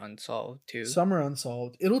that are unsolved too? Some are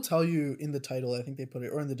unsolved. It'll tell you in the title, I think they put it,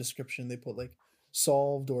 or in the description they put like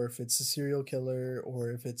solved, or if it's a serial killer,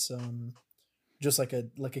 or if it's just like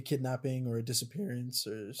a kidnapping or a disappearance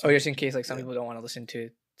or something. Oh, just in case like some people don't want to listen to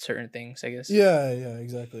certain things, I guess. Yeah,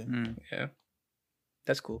 exactly. Yeah,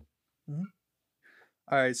 that's cool. All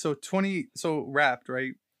right, so Wrapped,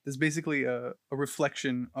 right? There's basically a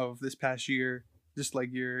reflection of this past year, just like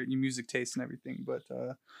your music taste and everything. But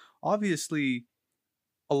obviously,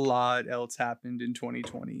 a lot else happened in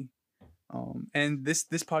 2020. And this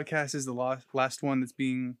podcast is the last one that's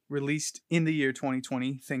being released in the year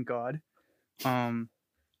 2020. Thank God. And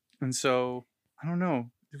so I don't know.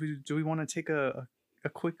 Do we want to take a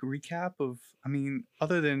quick recap of? I mean,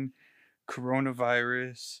 other than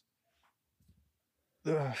coronavirus,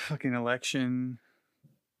 the fucking election,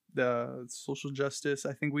 the social justice,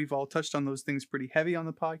 I think we've all touched on those things pretty heavy on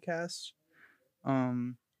the podcast.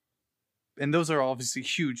 And those are obviously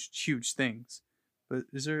huge things. But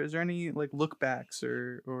is there any like look backs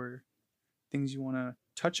or things you want to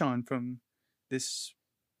touch on from this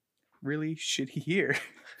really shitty year?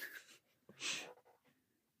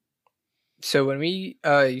 So when we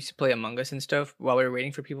used to play Among Us and stuff, while we were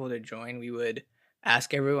waiting for people to join, we would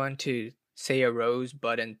ask everyone to say a rose,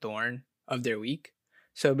 bud, and thorn of their week.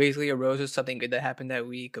 So basically, a rose is something good that happened that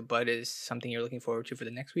week, a bud is something you're looking forward to for the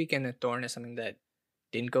next week, and a thorn is something that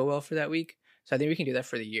didn't go well for that week. So I think we can do that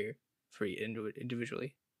for the year, for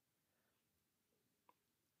individually.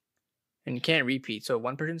 And you can't repeat. So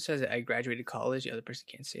one person says I graduated college, the other person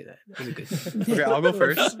can't say that. That's a good thing. Okay, I'll go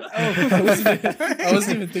first. I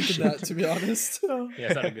wasn't even thinking that, to be honest. Yeah,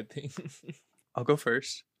 it's not a good thing. I'll go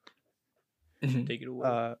first. Take it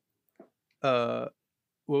away. What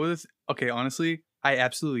was? Okay, honestly, I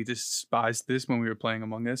absolutely despised this when we were playing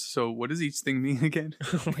Among Us. So what does each thing mean again?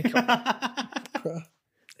 Oh my god.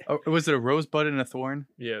 Was it a rosebud and a thorn?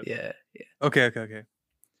 Yeah. Okay.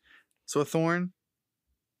 So a thorn.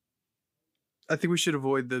 I think we should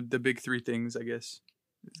avoid the big 3 things, I guess,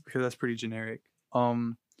 because that's pretty generic.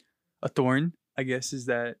 a thorn, I guess, is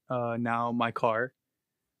that now my car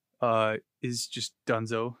is just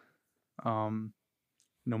donezo. No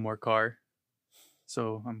more car.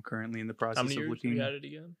 So I'm currently in the How process many of years looking. have you had it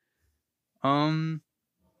again?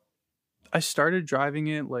 I started driving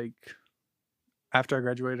it like after I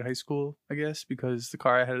graduated high school, I guess, because the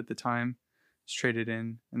car I had at the time was traded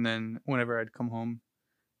in, and then whenever I'd come home,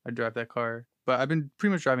 I'd drive that car. But I've been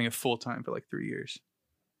pretty much driving it full time for like 3 years.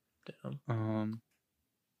 Damn.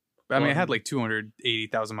 But I mean, I had like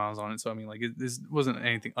 280,000 miles on it, so I mean, like this wasn't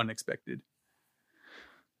anything unexpected.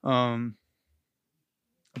 A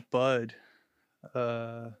bud.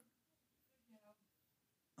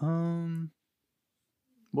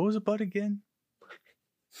 What was a bud again?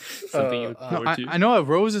 Something you look forward to. I know a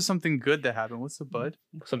rose is something good that happened. What's the bud?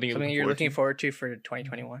 Something you're looking forward to for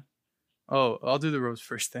 2021. Oh, I'll do the rose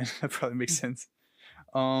first then. That probably makes sense.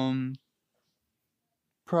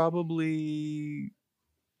 Probably,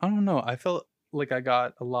 I don't know. I felt like I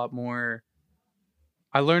got a lot more.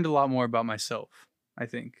 I learned a lot more about myself, I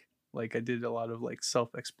think. Like I did a lot of like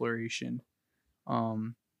self-exploration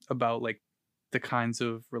about like the kinds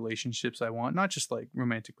of relationships I want, not just like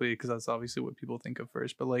romantically, because that's obviously what people think of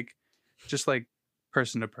first, but like just like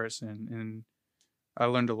person to person. And I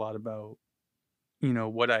learned a lot about, you know,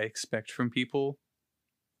 what I expect from people,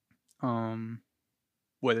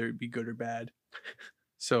 whether it be good or bad.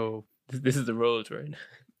 So this is the rose, right?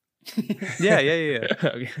 Yeah.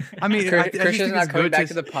 Okay. I mean, Christian's not coming back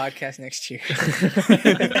to the podcast next year.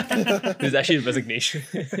 This is actually a resignation.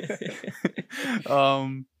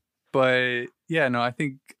 But yeah, no, I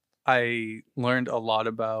think I learned a lot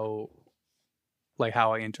about like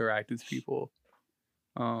how I interact with people,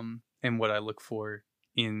 and what I look for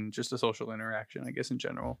in just a social interaction, I guess, in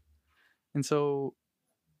general. And so,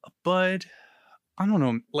 but I don't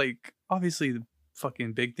know, like obviously the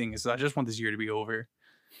fucking big thing is I just want this year to be over.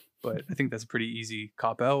 But I think that's a pretty easy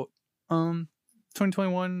cop out.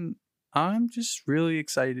 2021, I'm just really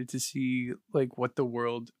excited to see like what the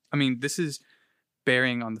world. I mean, this is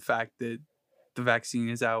bearing on the fact that the vaccine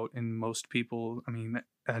is out and most people. I mean,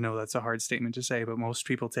 I know that's a hard statement to say, but most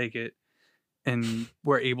people take it and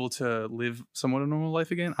we're able to live somewhat a normal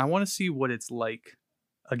life again. I want to see what it's like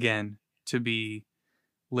again to be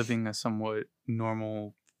living a somewhat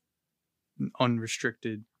normal,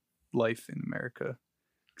 unrestricted life in America.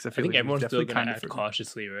 I think like everyone's still gonna act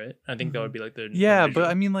cautiously, right? I think that would be like the but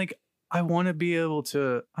I mean, like, I want to be able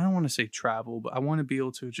to. I don't want to say travel, but I want to be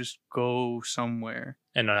able to just go somewhere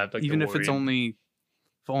and not have like even if it's only,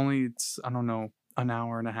 it's I don't know, an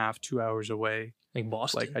hour and a half, 2 hours away. Like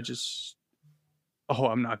Boston. Like I just. Oh,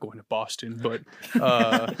 I'm not going to Boston, but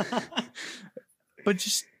but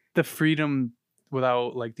just the freedom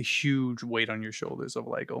without like the huge weight on your shoulders of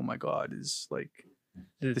like, oh my God, is like.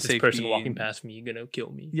 This person walking past me gonna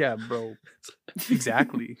kill me. Yeah, bro.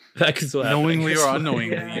 Exactly. That could still happen, knowingly or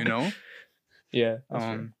unknowingly, you know. Yeah.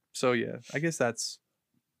 So yeah, I guess that's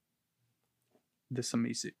the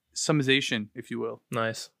summation, if you will.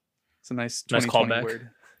 Nice. It's a nice callback. Word.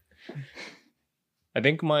 I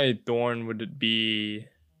think my thorn would be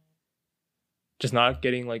just not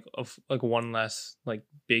getting like one last like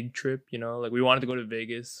big trip. You know, like we wanted to go to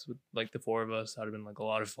Vegas with like the four of us. That would have been like a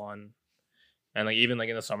lot of fun. And like even like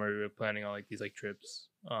in the summer we were planning on like these like trips,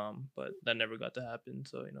 but that never got to happen.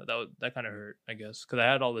 So you know that kind of hurt, I guess, because I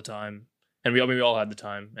had all the time, and we all had the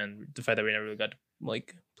time, and the fact that we never really got to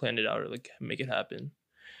like plan it out or like make it happen,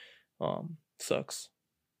 sucks.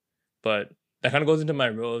 But that kind of goes into my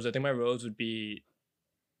rose. I think my rose would be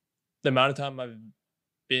the amount of time I've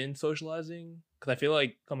been socializing, because I feel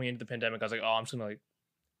like coming into the pandemic, I was like, oh, I'm just gonna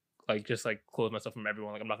like just like close myself from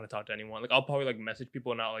everyone. Like I'm not gonna talk to anyone. Like I'll probably like message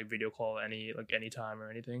people, not like video call any time or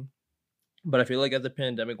anything. But I feel like as the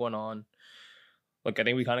pandemic went on, like I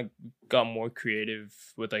think we kind of got more creative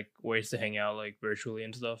with like ways to hang out like virtually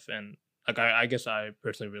and stuff. And like I guess I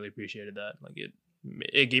personally really appreciated that. Like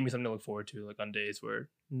it gave me something to look forward to, like on days where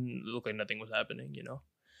it looked like nothing was happening, you know.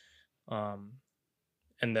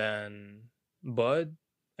 And then Bud,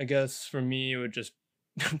 I guess for me it would just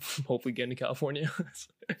hopefully get into California.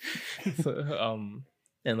 So,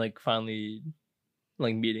 and like finally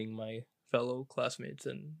like meeting my fellow classmates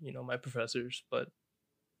and you know my professors. But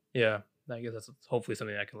yeah, I guess that's hopefully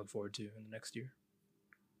something I can look forward to in the next year.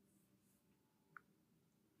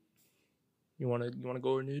 You wanna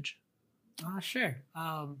go, Nuge? Sure.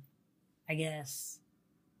 I guess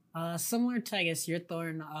similar to I guess your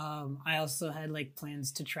thorn, I also had like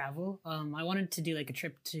plans to travel. I wanted to do like a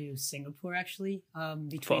trip to Singapore actually,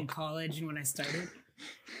 between college and when I started.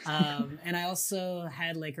 And I also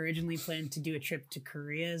had like originally planned to do a trip to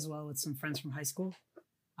Korea as well with some friends from high school.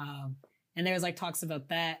 and there was like talks about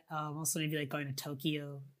that. Also maybe like going to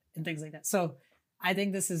Tokyo and things like that. So I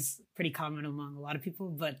think this is pretty common among a lot of people,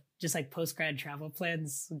 but just like post-grad travel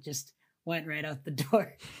plans just went right out the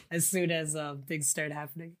door as soon as things started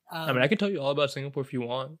happening. I mean, I can tell you all about Singapore if you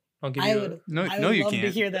want. I'll give I you would, No, I no, would you love to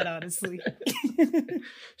can't. hear that, honestly.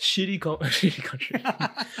 shitty country.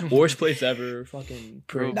 Worst place ever. Fucking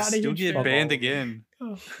Bro, pricks. Not a you'll huge get fan. banned again.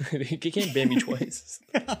 They can't ban me twice.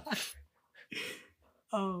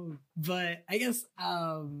 But I guess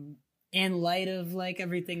in light of like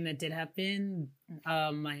everything that did happen,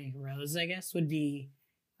 my rose, I guess, would be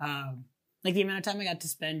like the amount of time I got to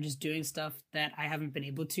spend just doing stuff that I haven't been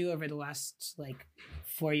able to over the last like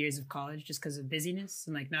 4 years of college just because of busyness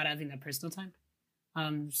and like not having that personal time.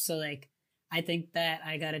 So like I think that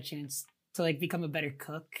I got a chance to like become a better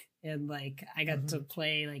cook, and like I got to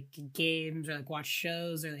play like games or like watch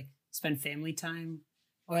shows or like spend family time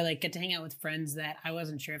or like get to hang out with friends that I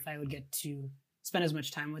wasn't sure if I would get to spend as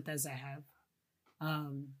much time with as I have.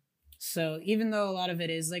 So even though a lot of it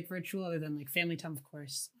is like virtual, other than like family time, of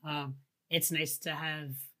course, it's nice to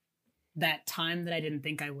have that time that I didn't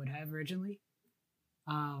think I would have originally.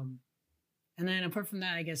 And then apart from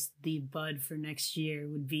that, I guess the bud for next year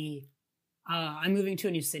would be I'm moving to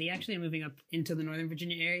a new city. Actually, I'm moving up into the Northern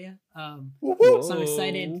Virginia area. So I'm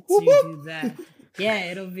excited to do that.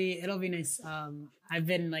 Yeah, it'll be nice. I've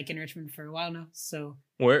been like in Richmond for a while now, so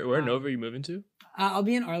Where in Nova are you moving to? I'll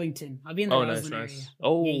be in Arlington. I'll be in the Oh, nice, Roseland area. nice.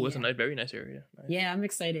 Oh, Yeah, it's a yeah. nice, very nice area. Nice. Yeah, I'm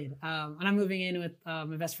excited. And I'm moving in with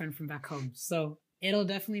my best friend from back home, so it'll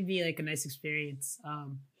definitely be like a nice experience.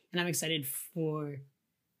 And I'm excited for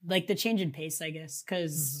like the change in pace, I guess,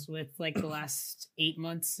 because with like the last 8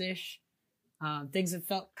 months ish, things have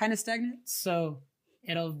felt kind of stagnant. So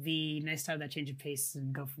it'll be nice to have that change of pace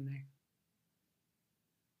and go from there.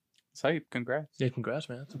 It's hype. Congrats. Yeah, congrats,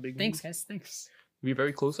 man. That's a big Thanks, move. guys. Thanks. We're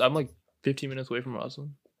very close. I'm like 15 minutes away from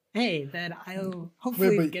Roslyn. Hey, then I'll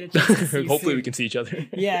hopefully but- get a chance to see you Hopefully, soon. we can see each other.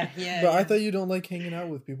 Yeah, yeah. But I yeah. thought you don't like hanging out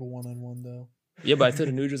with people one-on-one though. Yeah, but I said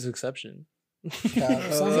a nude was an exception.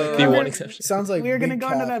 Cap. Sounds like The cap. one exception. Sounds like we were gonna big go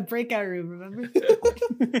into cap. that breakout room, remember?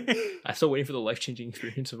 I'm still waiting for the life-changing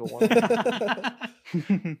experience of a one.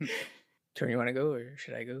 Turn, you want to go or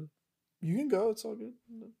should I go? You can go. It's all good.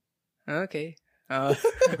 Okay.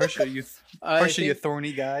 Harsha, you I think,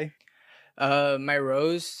 thorny guy. my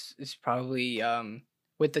rose is probably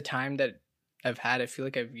with the time that I've had, I feel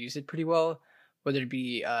like I've used it pretty well. Whether it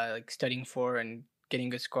be like studying for and getting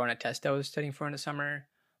a good score on a test I was studying for in the summer,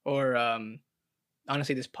 or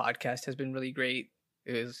honestly, this podcast has been really great.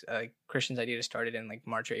 It was Christian's idea to start it in like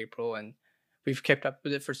March or April, and we've kept up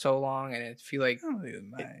with it for so long, and I feel like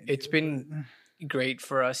it's been great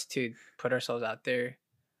for us to put ourselves out there.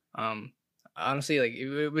 Honestly, like it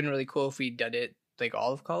would have been really cool if we did it like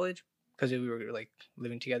all of college because we were like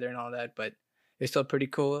living together and all that, but it's still pretty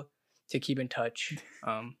cool to keep in touch.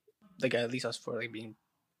 Like at least us for like being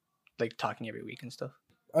like talking every week and stuff.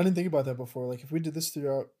 I didn't think about that before. Like if we did this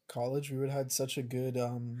throughout college, we would have had such a good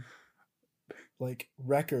like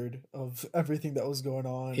record of everything that was going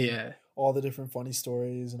on. Yeah. All the different funny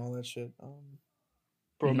stories and all that shit.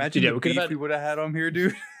 Bro, imagine Dude, the we could've beef had- we would have had on here,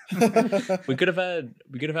 dude. We could have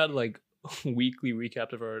had like weekly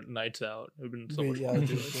recap of our nights out. It would have been so much Yeah, fun.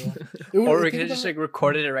 dude, yeah. It would- Or we think could have just about- like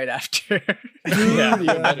recorded it right after. Dude, Yeah, yeah,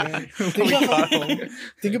 yeah. man. When Think we about, got home.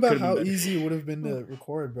 think about Could've how been better. easy it would have been to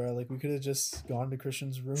record, bro. Like we could have just gone to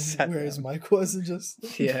Christian's room Sat where his down. mic was and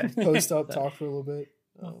just Yeah. post up, talk for a little bit.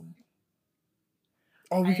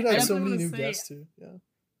 We could I have so definitely many new wanna say- guests too. Yeah.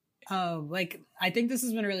 Like I think this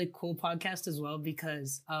has been a really cool podcast as well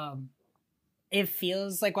because it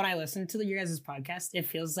feels like when I listen to your guys' podcast, it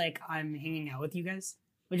feels like I'm hanging out with you guys,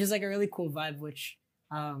 which is like a really cool vibe. Which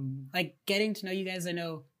like getting to know you guys, I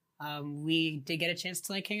know we did get a chance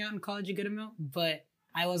to like hang out in college a good amount, but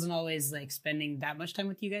I wasn't always like spending that much time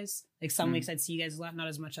with you guys. Like some weeks I'd see you guys a lot, not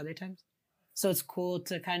as much other times. So it's cool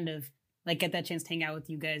to kind of like get that chance to hang out with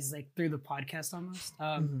you guys like through the podcast almost.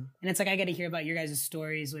 And it's like I get to hear about your guys'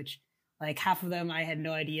 stories, which like half of them I had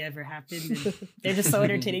no idea ever happened. And they're just so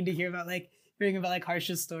entertaining to hear about, like hearing about like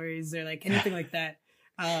Harsha's stories or like anything like that.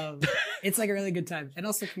 It's like a really good time. And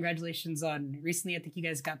also congratulations on recently, I think you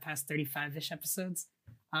guys got past 35-ish episodes.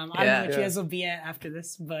 I don't know Yeah. what you guys will be at after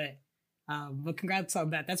this, but congrats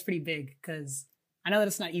on that. That's pretty big because I know that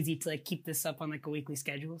it's not easy to like keep this up on like a weekly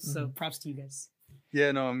schedule. So props to you guys.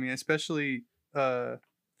 Yeah, no, I mean, especially for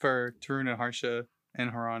Tarun and Harsha and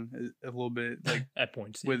Haran a little bit like At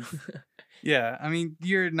points. with yeah, I mean,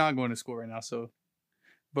 you're not going to school right now, so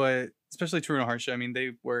but especially Tarun and Harsha, I mean,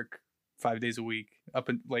 they work 5 days a week up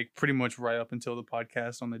and like pretty much right up until the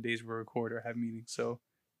podcast on the days we record or have meetings. So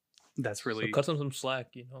that's really So cut them some slack,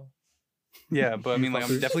 you know. Yeah, but I mean, like,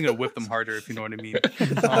 I'm definitely gonna whip them harder if you know what I mean.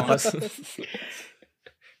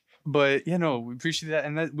 But yeah, no, we appreciate that,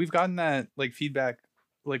 and that we've gotten that like feedback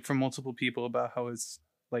like from multiple people about how it's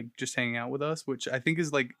like just hanging out with us, which I think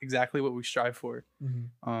is like exactly what we strive for.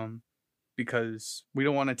 Because we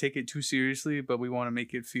don't want to take it too seriously, but we want to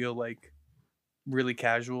make it feel like really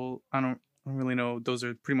casual. I don't really know. Those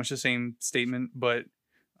are pretty much the same statement, but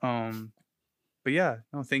yeah,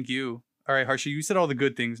 no, thank you. All right, Harsha, you said all the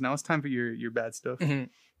good things. Now it's time for your bad stuff. Before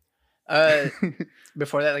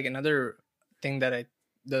that, like another thing that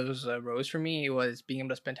was rose for me was being able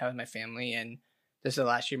to spend time with my family, and this is the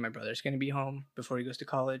last year my brother's going to be home before he goes to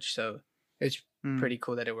college, so it's pretty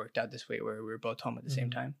cool that it worked out this way where we were both home at the same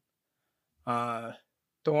time.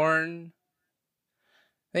 Thorn,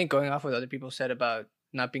 I think going off what other people said about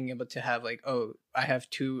not being able to have like, oh, I have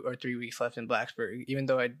 2 or 3 weeks left in Blacksburg, even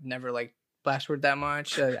though I'd never liked Blacksburg that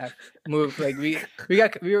much. I moved, like we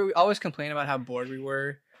were always complaining about how bored we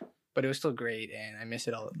were, but it was still great, and I miss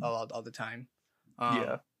it all the time.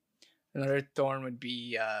 Yeah. Another thorn would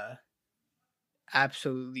be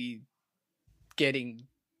absolutely getting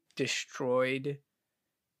destroyed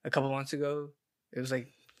a couple months ago. It was like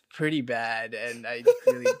pretty bad, and I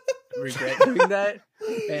really regret doing that.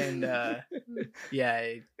 And yeah,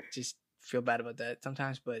 I just feel bad about that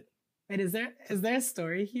sometimes. But wait, is there a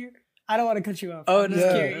story here? I don't want to cut you off. Oh, I'm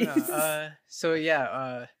just curious. no. So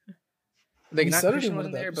yeah, like not Christian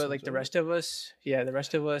wasn't there, but like the rest of us,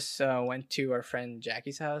 went to our friend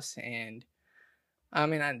Jackie's house, and I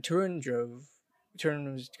mean, Turin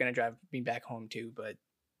was gonna drive me back home too, but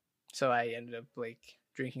so I ended up like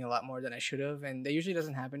drinking a lot more than I should have, and that usually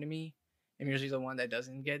doesn't happen to me. I'm usually the one that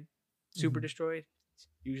doesn't get super destroyed. It's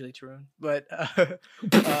usually Tarun, but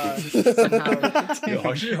somehow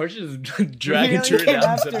Harsh is dragging Tarun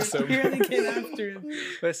down this episode. He really came after him.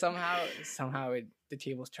 But somehow the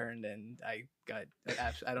tables turned, and I got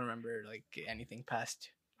I don't remember like anything past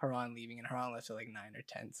Haran leaving, and Haran left at like 9 or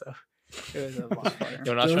 10, so it was a lot fun.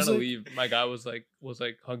 When I was trying to leave, my guy was like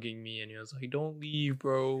hugging me, and he was like, "Don't leave,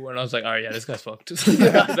 bro." And I was like, "All right, yeah, this guy's fucked."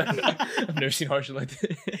 I've never seen Harsha like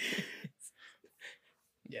that.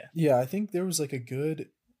 Yeah, I think there was like a good,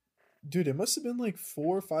 dude, it must have been like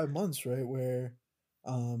 4 or 5 months, right? Where,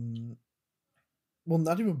 well,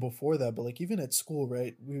 not even before that, but like even at school,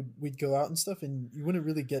 right? We'd go out and stuff, and you wouldn't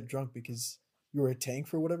really get drunk because you were a tank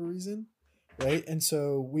for whatever reason, right? And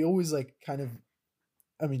so we always like kind of,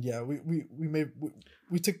 I mean, yeah, we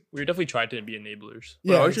definitely tried to be enablers.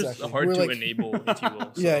 Yeah, it's exactly. just hard we're to like, enable, if you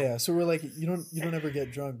will. So. Yeah. So we're like, you don't ever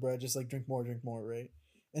get drunk, bro. Just like drink more, right?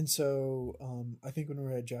 And so, I think when we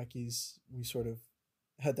were at Jackie's, we sort of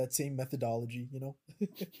had that same methodology, you know.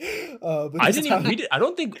 But I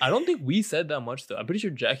don't think we said that much though. I'm pretty sure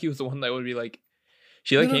Jackie was the one that would be like,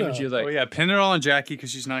 she like came and she was like, "Oh yeah, pin it all on Jackie because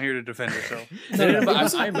she's not here to defend herself."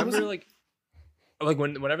 But I remember like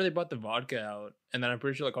whenever they brought the vodka out, and then I'm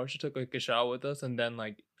pretty sure like Harsha took like a shot with us, and then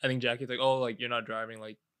like I think Jackie's like, "Oh, like you're not driving,"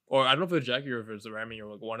 like, or I don't know if it was Jackie or if it was Remy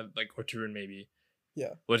or like one of like or Tarun maybe.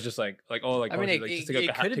 Yeah, was just like oh like I mean, Harsha, like just take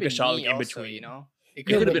a shot like in between, you know. It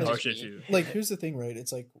could have been Harsha too. Like here's the thing, right?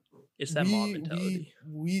 It's like it's that mob mentality.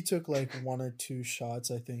 We took like 1 or 2 shots,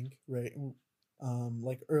 I think, right?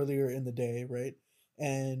 Like earlier in the day, right?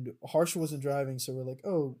 And Harsha wasn't driving, so we're like,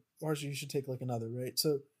 "Oh, Harsha, you should take like another," right?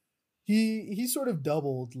 So he sort of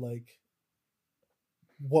doubled like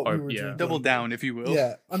what we were drinking. Double down, if you will.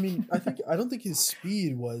 Yeah, I mean, I don't think his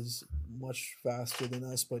speed was much faster than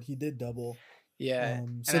us, but he did double. Yeah,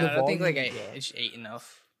 so and I don't think like I just ate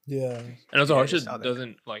enough. Yeah, and also Harsha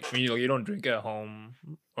doesn't like. I mean, like you don't drink at home,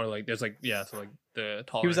 or like there's like so like the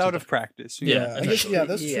tolerance. He was out of practice. Yeah, I guess,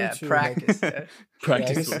 that's true too. Practice. Like,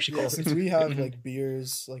 practice. Is what she calls it. Since we have like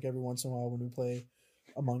beers like every once in a while when we play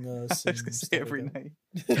Among Us. I was gonna say every night.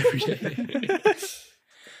 Every day.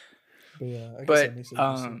 But yeah, I guess that makes it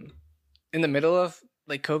in the middle of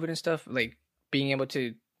like COVID and stuff, like being able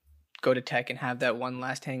to go to tech and have that one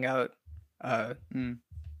last hangout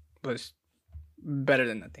was better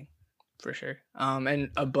than nothing, for sure. And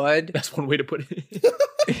a bud. That's one way to put it.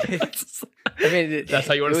 I mean, that's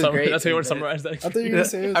how you want to summarize that. I thought you were gonna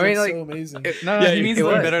say it was so amazing. He means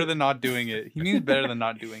better than not doing it. He means better than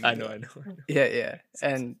not doing it. I know. Yeah.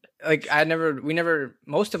 And like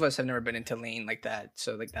most of us have never been into Lane like that.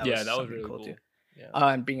 So like that was really cool too. Yeah.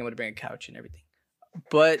 And being able to bring a couch and everything.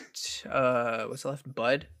 But what's left?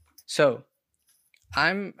 Bud. So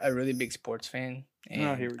I'm a really big sports fan.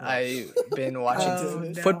 And I've been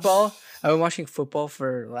watching football. I've been watching football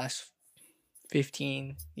for the last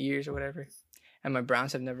 15 years or whatever. And my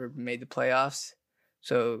Browns have never made the playoffs.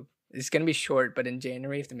 So it's going to be short, but in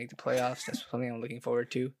January, if they make the playoffs, that's something I'm looking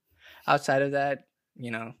forward to. Outside of that,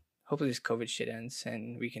 hopefully this COVID shit ends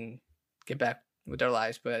and we can get back with our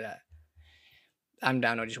lives. But I'm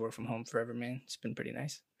down to just work from home forever, man. It's been pretty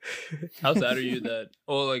nice. How sad are you that?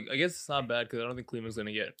 Well, like I guess it's not bad because I don't think Cleveland's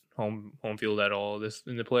gonna get home field at all this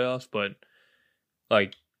in the playoffs. But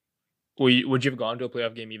like, would you have gone to a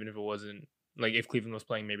playoff game even if it wasn't like if Cleveland was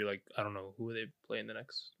playing maybe like I don't know who would they play in the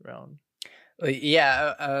next round?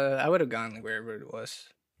 Yeah, I would have gone like wherever it was,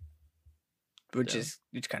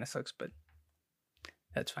 which kind of sucks, but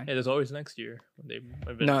that's fine. Hey, there's always next year. No,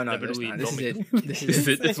 there's not. This is it. This is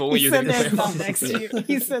it. It's what He you said think. there's not next year.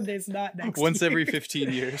 He said there's not next year. Once every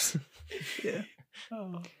 15 years. Yeah.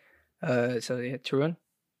 Oh. So yeah, Tarun, I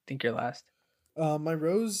think you're last. My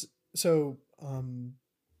rose. So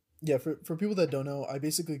yeah, for people that don't know, I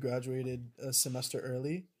basically graduated a semester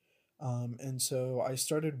early. And so I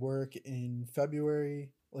started work in February,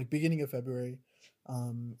 like beginning of February,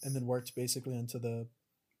 and then worked basically until the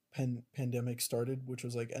pandemic started, which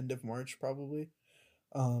was like end of March probably.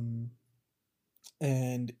 And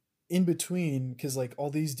in between, because like all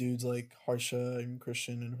these dudes like Harsha and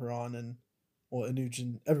Christian and Haran and Anuj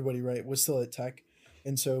and everybody, right, was still at tech.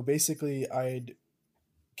 And so basically I'd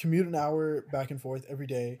commute an hour back and forth every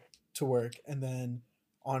day to work, and then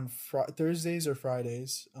on Thursdays or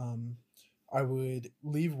Fridays, I would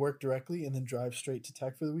leave work directly and then drive straight to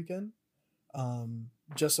tech for the weekend,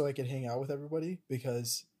 just so I could hang out with everybody.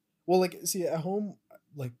 Because, well, like, see, at home,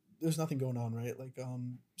 like, there's nothing going on, right? Like,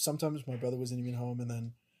 sometimes my brother wasn't even home, and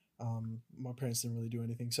then my parents didn't really do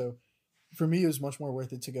anything. So for me, it was much more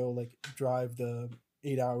worth it to go, like, drive the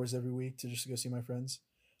 8 hours every week to just go see my friends.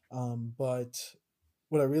 But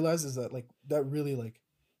what I realized is that, like, that really, like,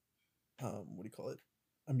 what do you call it?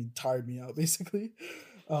 I mean, tired me out basically.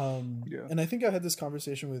 And I think I had this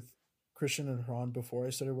conversation with Christian and Haran before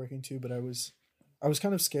I started working too, but I was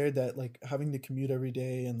kind of scared that like having to commute every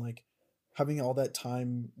day and like having all that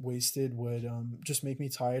time wasted would just make me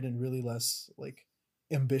tired and really less like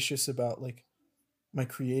ambitious about like my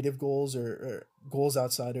creative goals or goals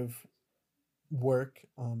outside of work,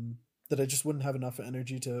 that I just wouldn't have enough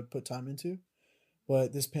energy to put time into.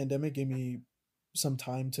 But this pandemic gave me some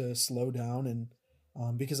time to slow down, and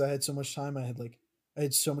because I had so much time, I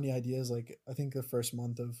had so many ideas. Like I think the first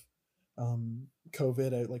month of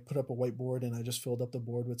COVID, I like put up a whiteboard and I just filled up the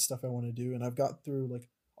board with stuff I want to do, and I've got through like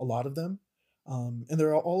a lot of them, and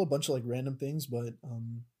they're all a bunch of like random things, but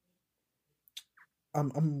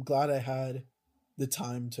I'm glad I had the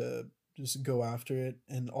time to just go after it,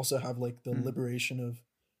 and also have like the liberation of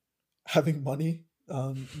having money,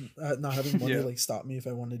 not having money like stop me if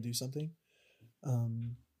I want to do something.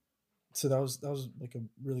 So that was like a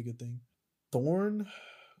really good thing. Thorn,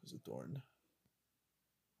 was it Thorn?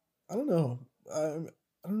 I don't know. I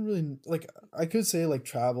don't really like. I could say like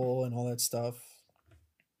travel and all that stuff.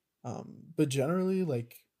 But generally,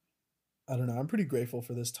 like, I don't know. I'm pretty grateful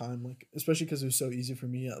for this time, like especially because it was so easy for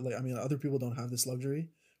me. Like, I mean, other people don't have this luxury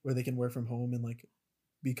where they can work from home and like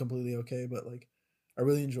be completely okay. But like, I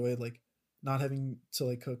really enjoyed like not having to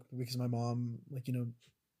like cook because my mom like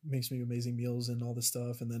makes me amazing meals and all this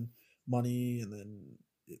stuff, and then money, and then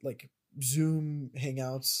like Zoom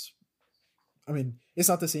hangouts. I mean, it's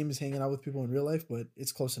not the same as hanging out with people in real life, but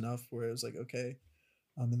it's close enough where it was like okay.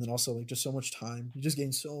 And then also like just so much time. You just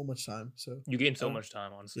gain so much time. So you gain so much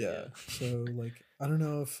time, honestly. Yeah. So like I don't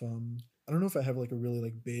know if I have like a really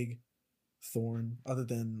like big thorn other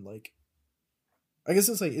than like I guess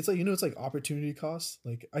it's like it's like opportunity cost.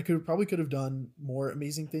 Like I could have done more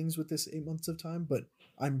amazing things with this 8 months of time, but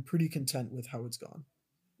I'm pretty content with how it's gone.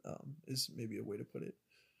 Is maybe a way to put it.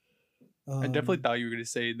 I definitely thought you were gonna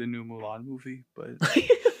say the new Mulan movie, but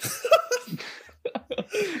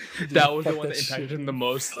that was the one that impacted him the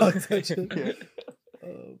most. Yeah,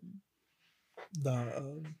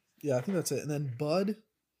 I think that's it. And then Bud,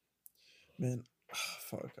 man,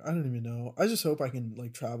 fuck, I don't even know. I just hope I can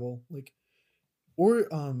like travel, like, or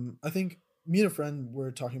I think me and a friend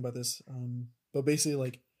were talking about this, but basically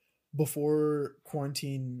like before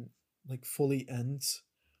quarantine like fully ends,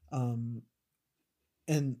 and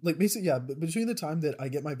like basically but between the time that I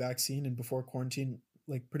get my vaccine and before quarantine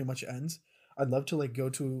like pretty much ends, I'd love to like go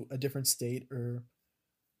to a different state or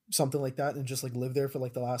something like that and just like live there for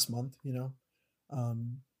like the last month, and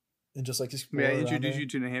just like explore. May I introduce you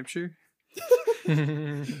to New Hampshire?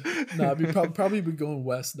 Nah, I'd probably be going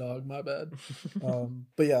west, dog. My bad.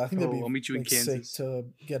 But yeah, I think that'd be I'll meet you in like, Kansas sick to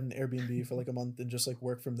get an Airbnb for like a month and just like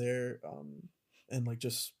work from there, and like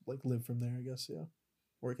just like live from there. I guess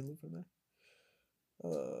work and live from there.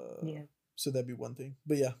 Yeah. So that'd be one thing.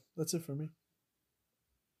 But yeah, that's it for me.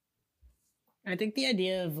 I think the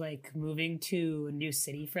idea of like moving to a new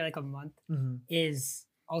city for like a month is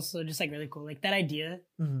also just like really cool. Like that idea.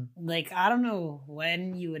 Mm-hmm. Like I don't know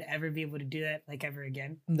when you would ever be able to do that like ever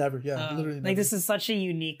again. Never, yeah, literally. Like never. this is such a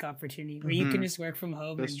unique opportunity where you can just work from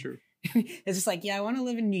home. That's and true. it's just like, yeah, I want to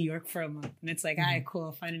live in New York for a month, and it's like, Mhm. all right, cool.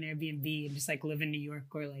 I'll find an Airbnb and just like live in New York,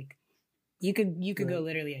 or like you could go Right.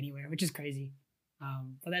 literally anywhere, which is crazy.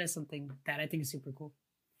 But that is something that I think is super cool.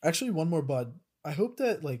 Actually, one more, bud. I hope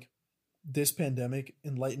that like this pandemic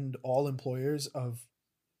enlightened all employers of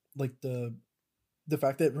like the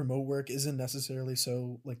fact that remote work isn't necessarily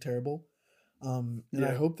so like terrible. And I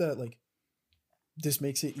Yeah. hope that like this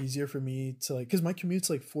makes it easier for me to like, because my commute's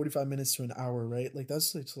like 45 minutes to an hour, right? Like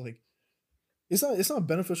that's it's like it's not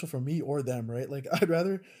beneficial for me or them, right? Like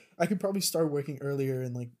I could probably start working earlier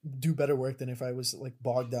and like do better work than if I was like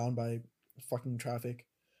bogged down by fucking traffic.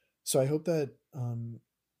 So I hope that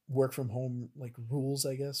work from home like rules,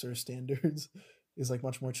 I guess, or standards is like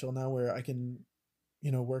much more chill now, where I can,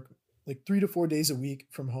 work like 3 to 4 days a week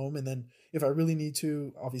from home, and then if I really need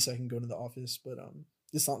to, obviously I can go to the office, but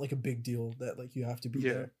it's not like a big deal that like you have to be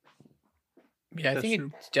Yeah. there. Yeah, I That's think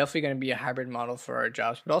true. it's definitely going to be a hybrid model for our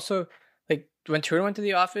jobs. But also, like when Tarun went to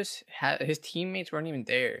the office, his teammates weren't even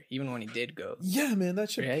there, even when he did go. Yeah, man, that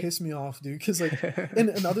shit Right? pissed me off, dude. Because like, and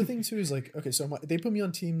another thing too is like, okay, so they put me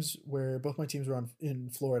on teams where both my teams were in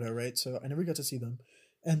Florida, right? So I never got to see them.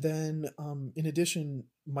 And then, in addition,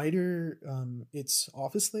 MITRE, its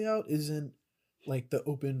office layout isn't like the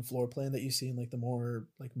open floor plan that you see in like the more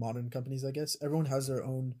like modern companies, I guess. Everyone has their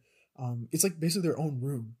own. It's like basically their own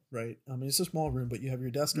room, right? I mean, it's a small room, but you have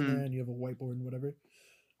your desk in there and you have a whiteboard and whatever.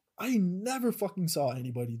 I never fucking saw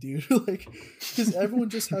anybody, dude. Like, because everyone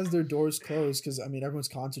just has their doors closed. Because I mean, everyone's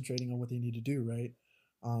concentrating on what they need to do, right?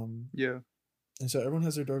 Yeah. And so everyone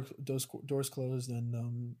has their doors closed,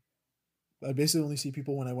 and I basically only see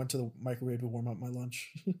people when I went to the microwave to warm up my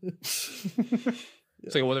lunch.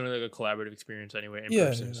 It's like it wasn't really like a collaborative experience anyway in Yeah,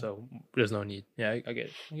 person, yeah. so there's no need. Yeah, I get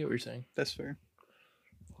it. I get what you're saying. That's fair.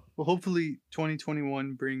 Well, hopefully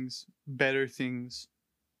 2021 brings better things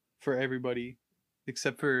for everybody,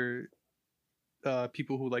 except for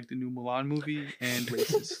people who like the new Mulan movie and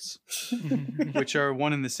racists, which are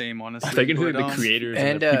one and the same, honestly. I can hear But, the creators and,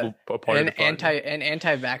 and the people a part of And the project.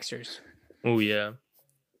 anti-vaxxers. Oh yeah,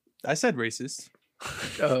 I said racist.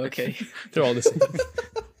 Oh, okay. they're all the same.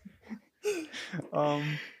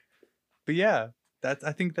 But yeah,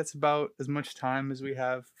 I think that's about as much time as we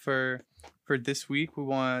have for this week. We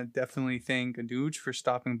want to definitely thank Anuj for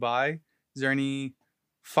stopping by. Is there any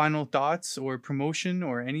final thoughts or promotion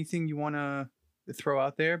or anything you want to throw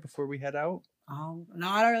out there before we head out? No,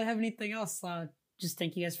 I don't really have anything else. Just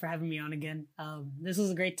thank you guys for having me on again. This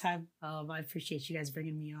was a great time. I appreciate you guys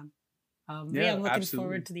bringing me on. Yeah, I'm looking absolutely.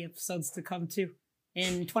 forward to the episodes to come too.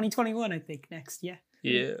 In 2021, I think next. Yeah.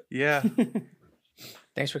 Yeah. Yeah.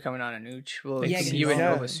 Thanks for coming on, Anuj. We'll Yeah, see you in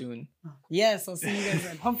yeah. Nova soon. Yes, I'll see you guys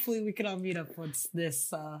then. Hopefully, we can all meet up once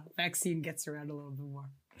this vaccine gets around a little bit more.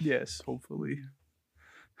 Yes, hopefully.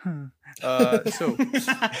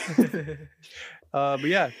 But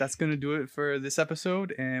yeah, that's gonna do it for this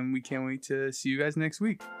episode, and we can't wait to see you guys next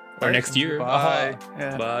week. Or next year. Bye.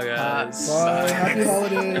 Yeah. Bye guys. Bye. Happy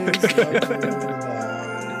holidays. Bye.